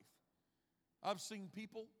of life. I've seen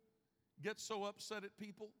people get so upset at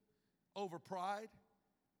people over pride.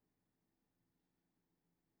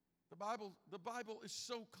 The Bible is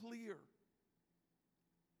so clear.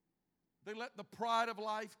 They let the pride of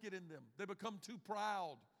life get in them. They become too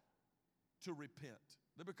proud to repent.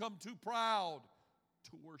 They become too proud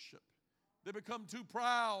to worship. They become too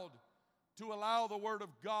proud to allow the Word of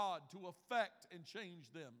God to affect and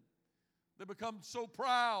change them. They become so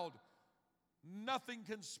proud, nothing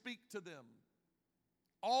can speak to them.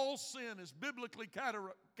 All sin is biblically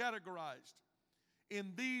categorized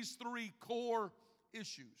in these three core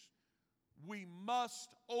issues. We must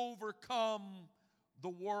overcome the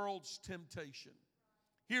world's temptation.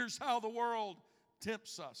 Here's how the world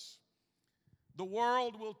tempts us. The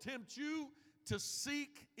world will tempt you to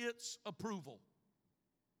seek its approval.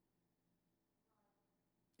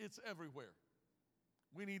 It's everywhere.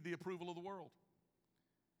 We need the approval of the world.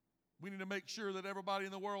 We need to make sure that everybody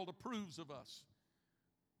in the world approves of us.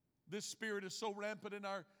 This spirit is so rampant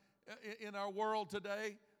in our world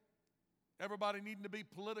today. Everybody needing to be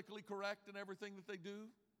politically correct in everything that they do.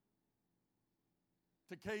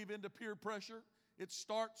 To cave into peer pressure. It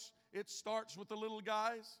starts with the little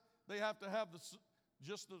guys. They have to have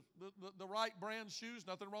the right brand shoes.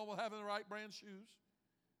 Nothing wrong with having the right brand shoes.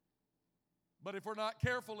 But if we're not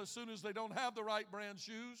careful, as soon as they don't have the right brand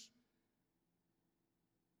shoes,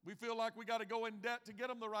 we feel like we got to go in debt to get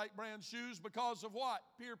them the right brand shoes because of what?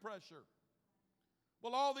 Peer pressure.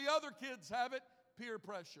 Well, all the other kids have it, peer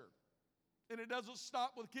pressure. And it doesn't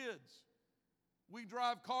stop with kids. We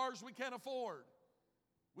drive cars we can't afford.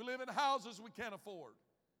 We live in houses we can't afford.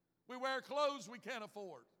 We wear clothes we can't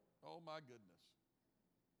afford. Oh my goodness.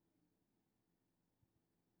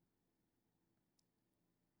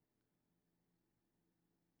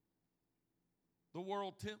 The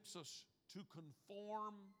world tempts us to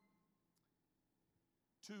conform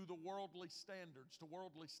to the worldly standards,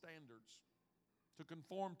 to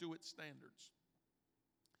conform to its standards.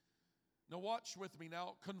 Now watch with me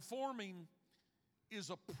now. Conforming is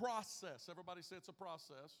a process. Everybody say it's a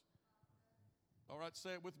process. All right,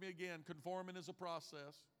 say it with me again. Conforming is a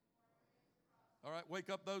process. All right, wake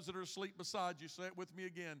up those that are asleep beside you. Say it with me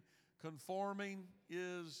again. Conforming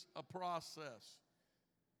is a process.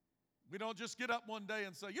 We don't just get up one day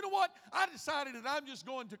and say, you know what? I decided that I'm just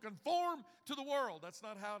going to conform to the world. That's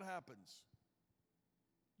not how it happens.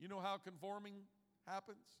 You know how conforming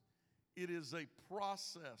happens? It is a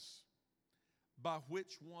process by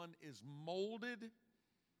which one is molded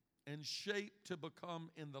and shaped to become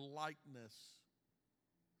in the likeness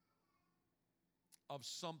of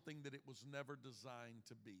something that it was never designed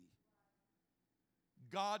to be.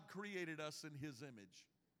 God created us in His image.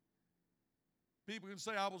 People can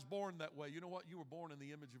say, I was born that way. You know what? You were born in the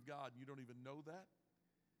image of God, and you don't even know that.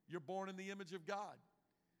 You're born in the image of God.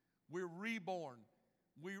 We're reborn.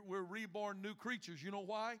 We're reborn new creatures. You know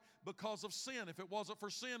why? Because of sin. If it wasn't for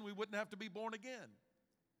sin, we wouldn't have to be born again.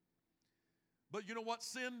 But you know what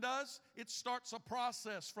sin does? It starts a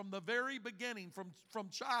process from the very beginning, from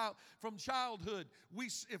childhood.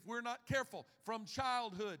 If we're not careful, from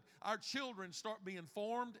childhood, our children start being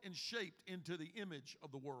formed and shaped into the image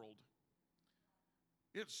of the world.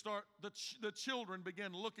 The children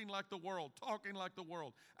begin looking like the world, talking like the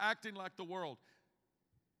world, acting like the world.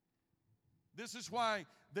 This is why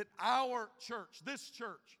that our church, this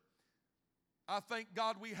church, I thank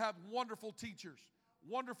God we have wonderful teachers,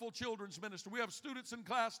 wonderful children's minister. We have students in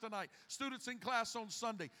class tonight, students in class on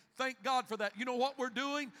Sunday. Thank God for that. You know what we're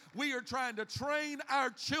doing? We are trying to train our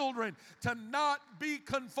children to not be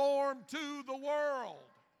conformed to the world.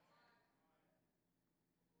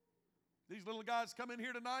 These little guys come in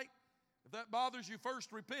here tonight. If that bothers you,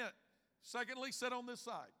 first repent. Secondly, sit on this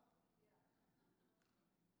side.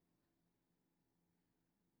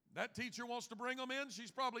 That teacher wants to bring them in.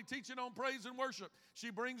 She's probably teaching on praise and worship. She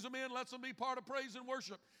brings them in, lets them be part of praise and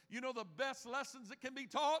worship. You know the best lessons that can be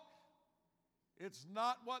taught? It's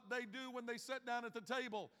not what they do when they sit down at the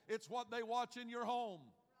table. It's what they watch in your home.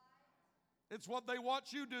 It's what they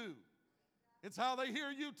watch you do. It's how they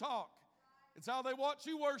hear you talk. It's how they watch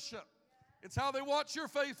you worship. It's how they watch your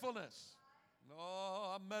faithfulness.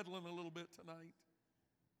 Oh, I'm meddling a little bit tonight.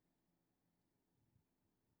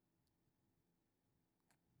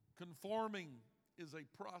 Conforming is a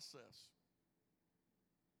process.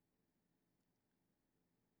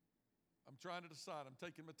 I'm trying to decide. I'm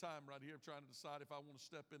taking my time right here. I'm trying to decide if I want to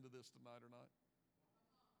step into this tonight or not.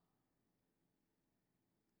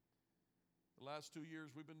 The last 2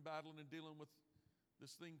 years we've been battling and dealing with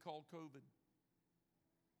this thing called COVID.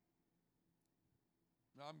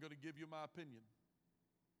 Now I'm going to give you my opinion.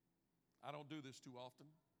 I don't do this too often,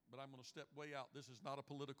 but I'm going to step way out. This is not a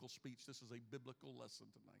political speech. This is a biblical lesson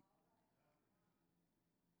tonight.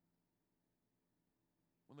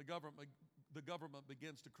 When the government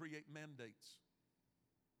begins to create mandates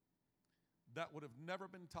that would have never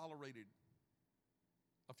been tolerated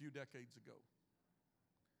a few decades ago,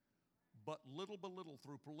 but little by little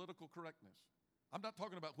through political correctness. I'm not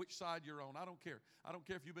talking about which side you're on. I don't care. I don't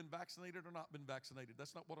care if you've been vaccinated or not been vaccinated.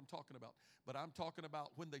 That's not what I'm talking about. But I'm talking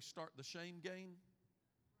about when they start the shame game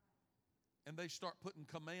and they start putting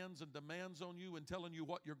commands and demands on you and telling you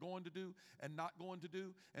what you're going to do and not going to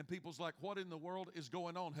do. And people's like, what in the world is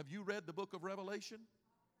going on? Have you read the book of Revelation?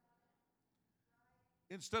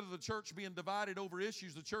 Instead of the church being divided over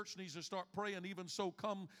issues, the church needs to start praying, even so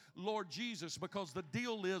come Lord Jesus, because the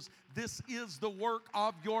deal is, this is the work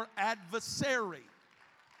of your adversary.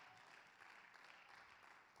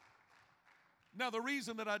 Now, the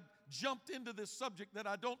reason that I jumped into this subject that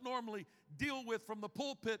I don't normally deal with from the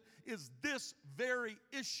pulpit is this very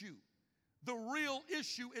issue. The real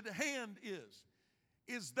issue at hand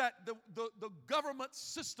is that the government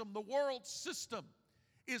system, the world system,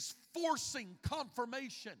 is forcing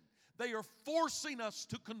confirmation. They are forcing us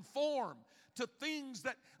to conform to things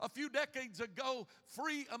that a few decades ago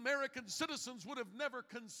free American citizens would have never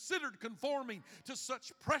considered conforming to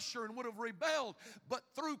such pressure and would have rebelled. But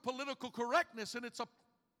through political correctness, and it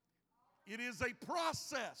is a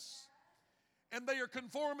process. And they are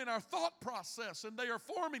conforming our thought process, and they are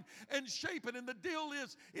forming and shaping. And the deal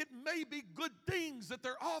is, it may be good things that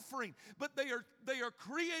they're offering, but they are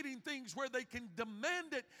creating things where they can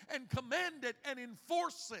demand it and command it and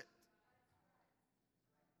enforce it.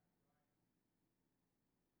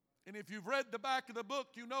 And if you've read the back of the book,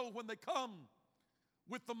 you know when they come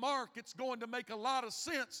with the mark, it's going to make a lot of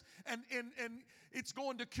sense, and it's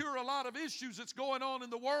going to cure a lot of issues that's going on in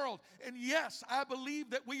the world. And yes, I believe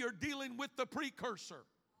that we are dealing with the precursor.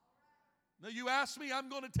 Now you ask me, I'm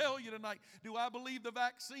going to tell you tonight, do I believe the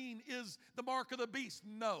vaccine is the mark of the beast?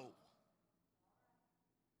 No.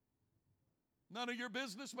 None of your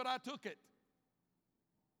business, but I took it.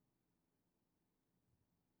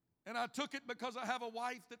 And I took it because I have a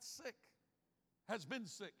wife that's sick. Has been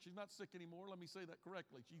sick. She's not sick anymore. Let me say that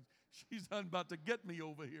correctly. She's about to get me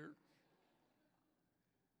over here.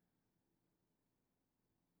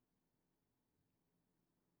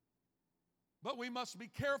 But we must be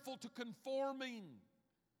careful to conforming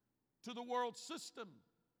to the world system,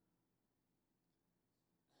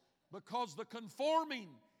 because the conforming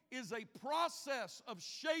is a process of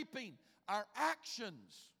shaping our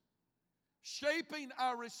actions, shaping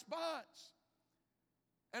our response.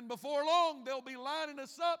 And before long, they'll be lining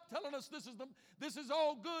us up, telling us this is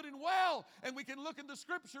all good and well. And we can look in the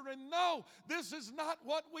Scripture and know this is not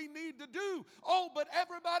what we need to do. Oh, but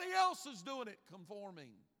everybody else is doing it.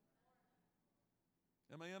 Conforming.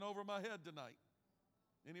 Am I in over my head tonight?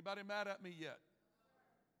 Anybody mad at me yet?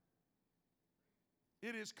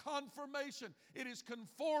 It is confirmation. It is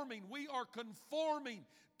conforming. We are conforming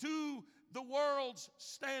to the world's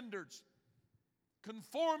standards.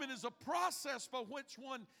 Conforming is a process by which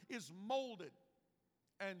one is molded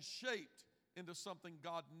and shaped into something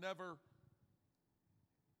God never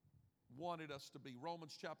wanted us to be.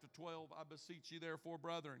 Romans chapter 12, I beseech you therefore,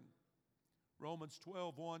 brethren. Romans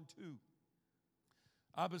 12, 1, 2.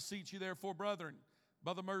 I beseech you therefore, brethren,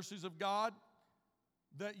 by the mercies of God,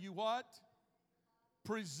 that you what?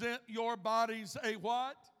 Present your bodies a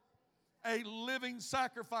what? A living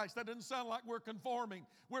sacrifice. That doesn't sound like we're conforming.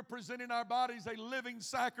 We're presenting our bodies a living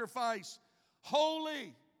sacrifice.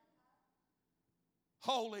 Holy.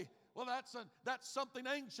 Holy. Well, that's something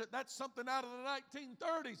ancient. That's something out of the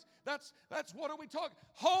 1930s. That's what are we talking?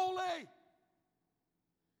 Holy.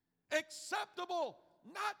 Acceptable.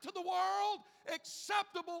 Not to the world.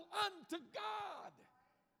 Acceptable unto God.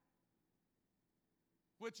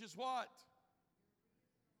 Which is what?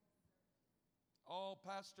 Oh,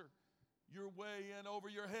 Pastor, you're way in over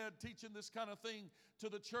your head teaching this kind of thing to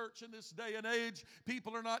the church in this day and age.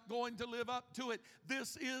 People are not going to live up to it.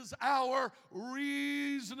 This is our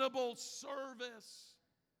reasonable service.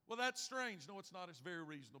 Well, that's strange. No, it's not. It's very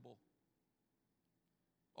reasonable.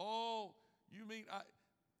 Oh, you mean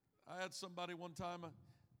I had somebody one time.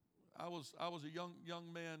 I was a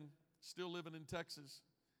young man still living in Texas.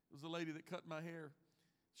 It was a lady that cut my hair.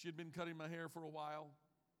 She had been cutting my hair for a while.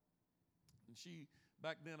 And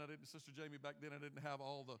Sister Jamie, back then I didn't have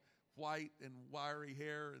all the white and wiry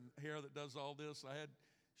hair and hair that does all this.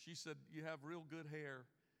 She said, you have real good hair.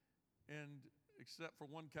 And except for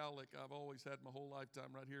one cowlick I've always had my whole lifetime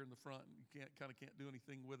right here in the front. And you can't do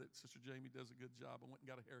anything with it. Sister Jamie does a good job. I went and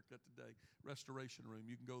got a haircut today. Restoration Room.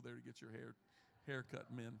 You can go there to get your haircut,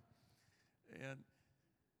 men. And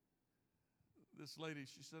this lady,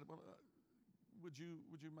 she said, well, would you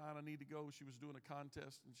mind? I need to go. She was doing a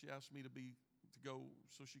contest, and she asked me to go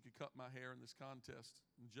so she could cut my hair in this contest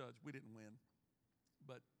and judge. We didn't win,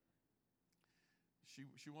 but she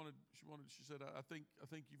said, I think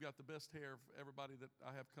you've got the best hair for everybody that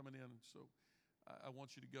I have coming in, so I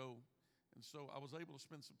want you to go. And so I was able to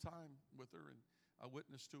spend some time with her, and I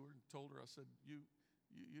witnessed to her and told her, I said, you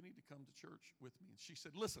need to come to church with me. And she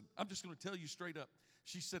said, listen, I'm just going to tell you straight up.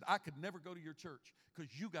 She said, I could never go to your church because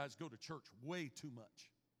you guys go to church way too much.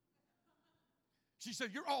 She said,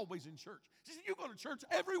 you're always in church. She said, you go to church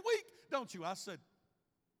every week, don't you? I said,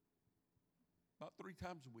 about 3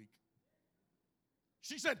 times a week.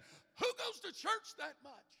 She said, who goes to church that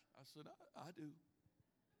much? I said, I do.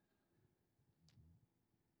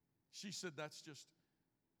 She said,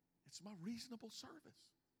 it's my reasonable service.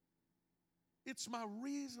 It's my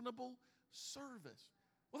reasonable service.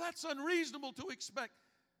 Well, that's unreasonable to expect.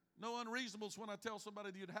 No unreasonables when I tell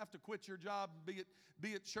somebody that you'd have to quit your job and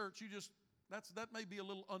be at church. That may be a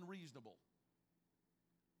little unreasonable.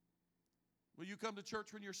 Will you come to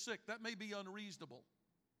church when you're sick? That may be unreasonable.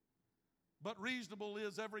 But reasonable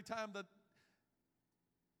is every time that...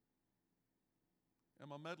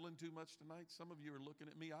 Am I meddling too much tonight? Some of you are looking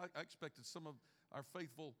at me. I expected some of our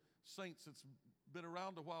faithful saints that's been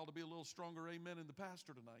around a while to be a little stronger amen in the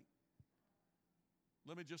pastor tonight.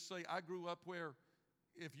 Let me just say, I grew up where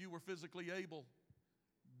if you were physically able,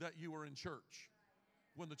 that you were in church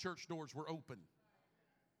when the church doors were open.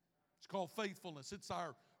 It's called faithfulness. It's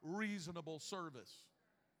our reasonable service.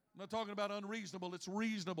 I'm not talking about unreasonable. It's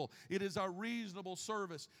reasonable. It is our reasonable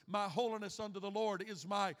service. My holiness unto the Lord is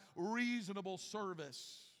my reasonable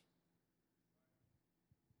service.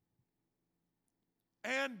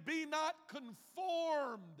 And be not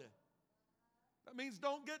conformed. That means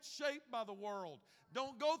don't get shaped by the world.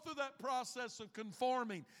 Don't go through that process of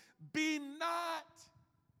conforming. Be not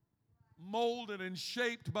molded and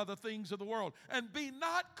shaped by the things of the world. And be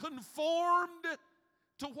not conformed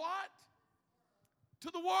to what? To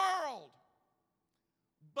the world.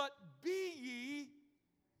 But be ye,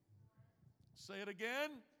 say it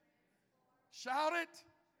again, shout it,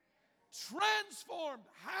 transformed.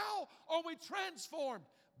 How are we transformed?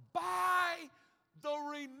 By the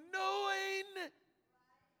renewing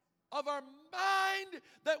of our mind,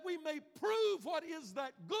 that we may prove what is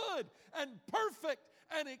that good and perfect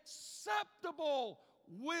and acceptable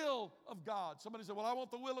will of God. Somebody said, well, I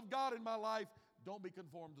want the will of God in my life. Don't be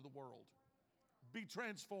conformed to the world. Be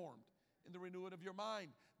transformed in the renewing of your mind.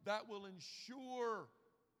 That will ensure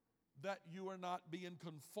that you are not being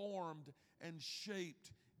conformed and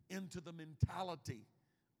shaped into the mentality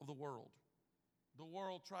of the world. The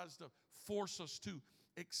world tries to force us to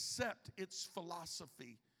accept its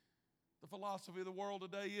philosophy. The philosophy of the world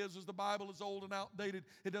today is the Bible is old and outdated.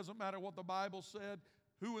 It doesn't matter what the Bible said.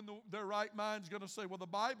 Who in their right mind is going to say, well, the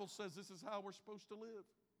Bible says this is how we're supposed to live.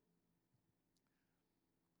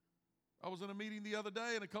 I was in a meeting the other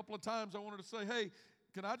day, and a couple of times I wanted to say, hey,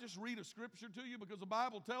 can I just read a scripture to you? Because the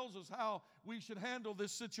Bible tells us how we should handle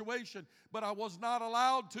this situation. But I was not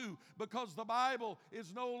allowed to, because the Bible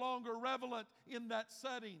is no longer relevant in that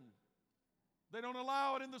setting. They don't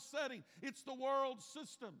allow it in the setting. It's the world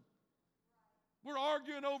system. We're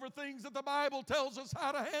arguing over things that the Bible tells us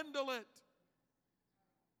how to handle it.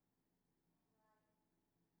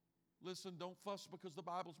 Listen, don't fuss because the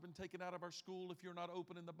Bible's been taken out of our school if you're not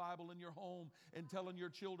opening the Bible in your home and telling your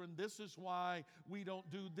children, this is why we don't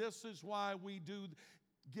do, this is why we do.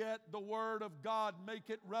 Get the Word of God. Make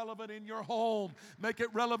it relevant in your home. Make it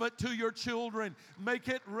relevant to your children. Make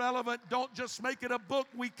it relevant. Don't just make it a book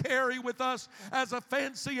we carry with us as a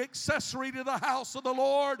fancy accessory to the house of the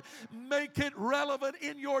Lord. Make it relevant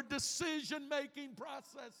in your decision-making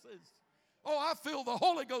processes. Oh, I feel the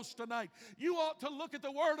Holy Ghost tonight. You ought to look at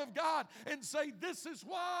the Word of God and say, this is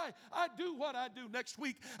why I do what I do. Next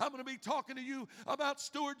week, I'm going to be talking to you about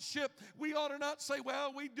stewardship. We ought to not say,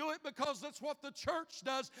 well, we do it because that's what the church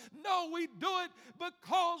does. No, we do it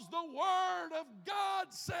because the Word of God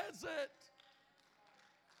says it.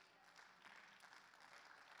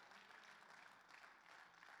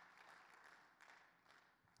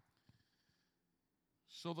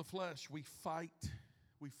 So the flesh, we fight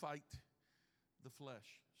the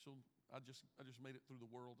flesh. So I just made it through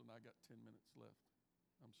the world and I got 10 minutes left.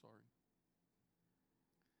 I'm sorry.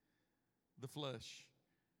 The flesh.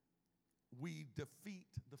 we defeat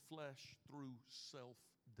the flesh through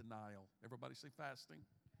self-denial. Everybody say fasting.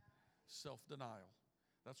 Self-denial.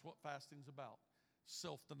 That's what fasting's about.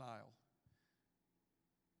 Self-denial.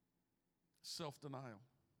 Self-denial.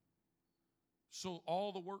 So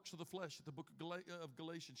all the works of the flesh that the book of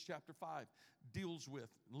Galatians chapter 5 deals with,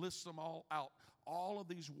 lists them all out. All of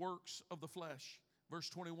these works of the flesh. Verse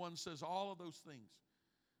 21 says all of those things.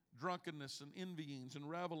 Drunkenness and envyings and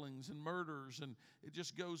revelings and murders, and it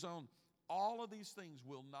just goes on. All of these things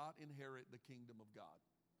will not inherit the kingdom of God.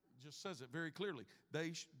 It just says it very clearly.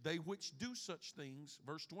 They which do such things,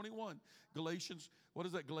 verse 21, Galatians, what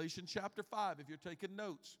is that? Galatians chapter 5. If you're taking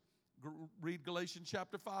notes, read Galatians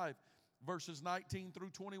chapter 5, verses 19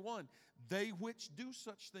 through 21. They which do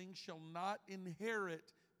such things shall not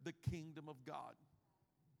inherit the kingdom of God.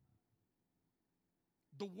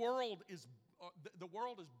 The world is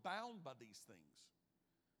bound by these things.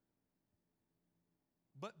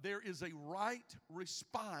 But there is a right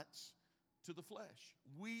response to the flesh.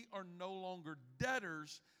 We are no longer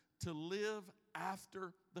debtors to live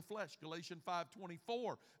after the flesh. Galatians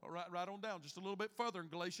 5:24. Right on down just a little bit further in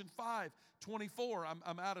Galatians 5:24.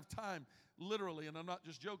 I'm out of time, literally, and I'm not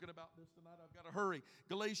just joking about this tonight. I've got to hurry.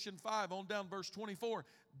 Galatians 5 on down verse 24.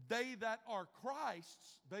 They that are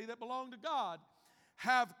Christ's, they that belong to God,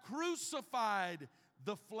 have crucified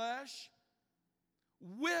the flesh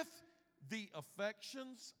with the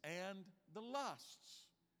affections and the lusts.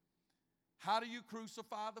 How do you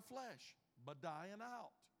crucify the flesh? By dying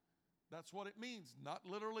out. That's what it means. Not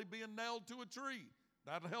literally being nailed to a tree.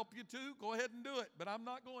 That'll help you too. Go ahead and do it, but I'm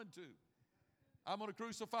not going to. I'm going to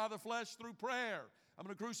crucify the flesh through prayer. I'm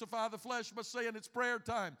going to crucify the flesh by saying it's prayer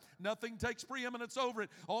time. Nothing takes preeminence over it.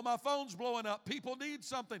 Oh, my phone's blowing up. People need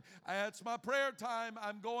something. It's my prayer time.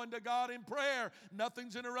 I'm going to God in prayer.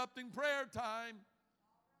 Nothing's interrupting prayer time.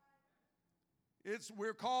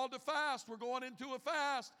 We're called to fast. We're going into a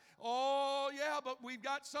fast. Oh, yeah, but we've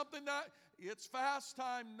got something that it's fast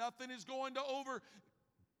time. Nothing is going to over.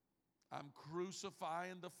 I'm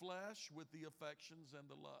crucifying the flesh with the affections and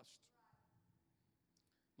the lust.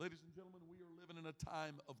 Ladies and gentlemen, we are living in a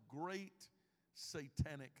time of great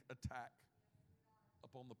satanic attack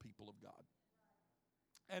upon the people of God.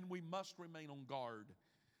 And we must remain on guard.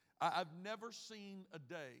 I've never seen a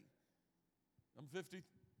day. I'm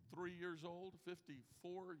 53 years old,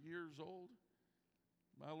 54 years old.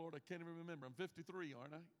 My Lord, I can't even remember. I'm 53,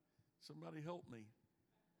 aren't I? Somebody help me.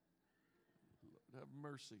 Lord, have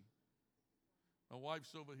mercy. My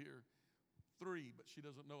wife's over here, 3, but she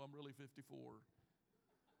doesn't know I'm really 54.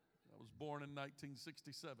 I was born in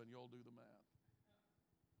 1967. You all do the math.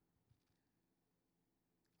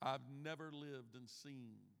 I've never lived and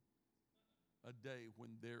seen a day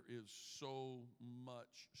when there is so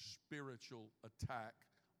much spiritual attack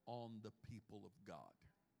on the people of God.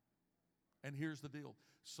 And here's the deal.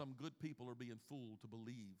 Some good people are being fooled to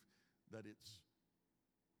believe that it's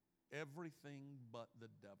everything but the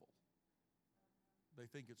devil. They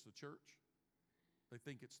think it's the church. They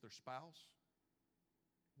think it's their spouse.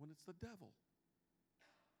 When it's the devil.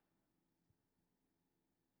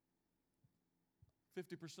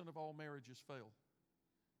 50% of all marriages fail.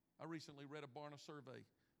 I recently read a Barna survey.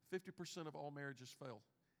 50% of all marriages fail.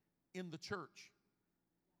 In the church.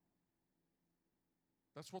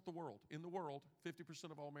 That's what in the world,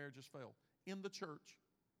 50% of all marriages fail. In the church,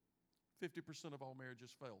 50% of all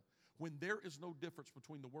marriages fail. When there is no difference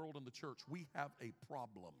between the world and the church, we have a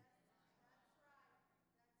problem.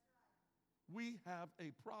 We have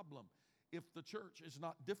a problem if the church is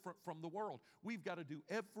not different from the world. We've got to do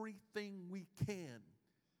everything we can.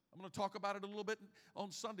 I'm going to talk about it a little bit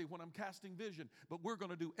on Sunday when I'm casting vision, but we're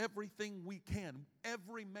going to do everything we can.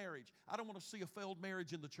 Every marriage. I don't want to see a failed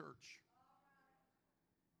marriage in the church.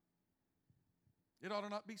 It ought to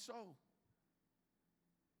not be so.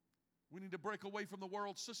 We need to break away from the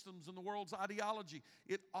world's systems and the world's ideology.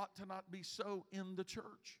 It ought to not be so in the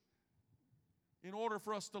church. In order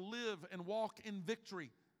for us to live and walk in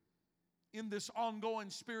victory in this ongoing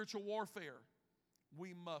spiritual warfare,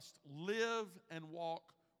 we must live and walk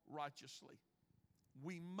righteously.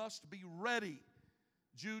 We must be ready,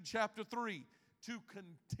 Jude chapter 3, to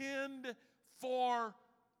contend for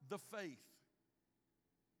the faith.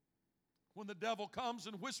 When the devil comes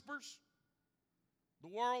and whispers, the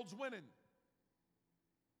world's winning.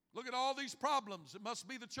 Look at all these problems. It must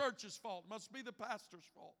be the church's fault. It must be the pastor's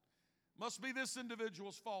fault. Must be this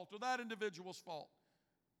individual's fault or that individual's fault.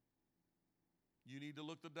 You need to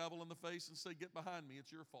look the devil in the face and say, get behind me.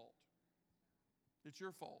 It's your fault. It's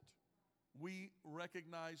your fault. We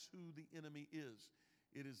recognize who the enemy is.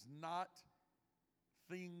 It is not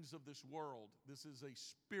things of this world. This is a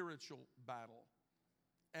spiritual battle.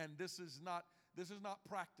 And this is not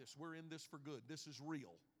practice. We're in this for good. This is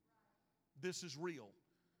real. This is real.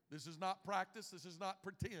 This is not practice. This is not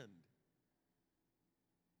pretend.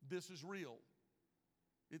 This is real.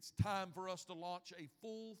 It's time for us to launch a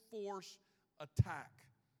full force attack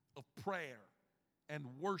of prayer and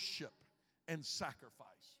worship and sacrifice.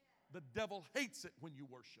 The devil hates it when you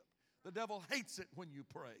worship. The devil hates it when you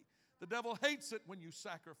pray. The devil hates it when you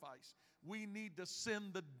sacrifice. We need to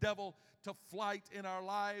send the devil to flight in our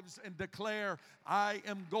lives and declare, I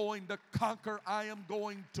am going to conquer. I am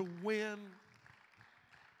going to win.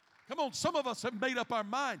 Come on, some of us have made up our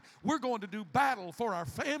mind. We're going to do battle for our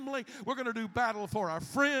family. We're going to do battle for our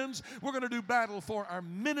friends. We're going to do battle for our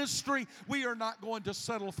ministry. We are not going to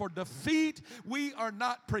settle for defeat. We are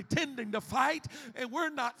not pretending to fight. And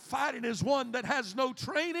we're not fighting as one that has no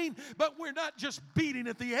training. But we're not just beating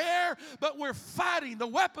at the air, but we're fighting. The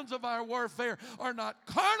weapons of our warfare are not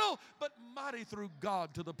carnal, but mighty through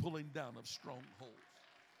God to the pulling down of strongholds.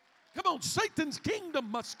 Come on, Satan's kingdom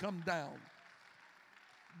must come down.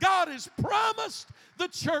 God has promised the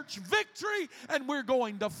church victory, and we're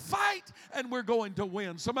going to fight, and we're going to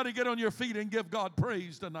win. Somebody get on your feet and give God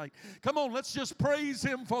praise tonight. Come on, let's just praise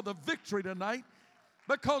Him for the victory tonight,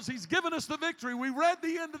 because He's given us the victory. We read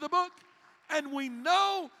the end of the book, and we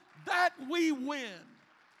know that we win.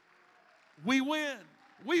 We win.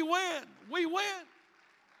 We win. We win.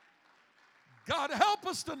 God, help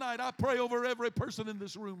us tonight. I pray over every person in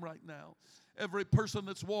this room right now. Every person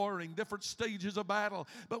that's warring, different stages of battle,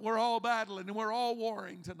 but we're all battling and we're all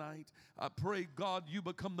warring tonight. I pray, God, you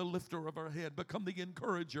become the lifter of our head, become the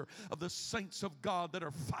encourager of the saints of God that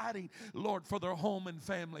are fighting, Lord, for their home and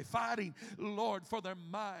family, fighting, Lord, for their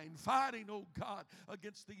mind, fighting, oh God,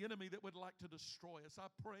 against the enemy that would like to destroy us. I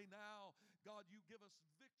pray now, God, you give us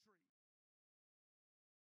victory.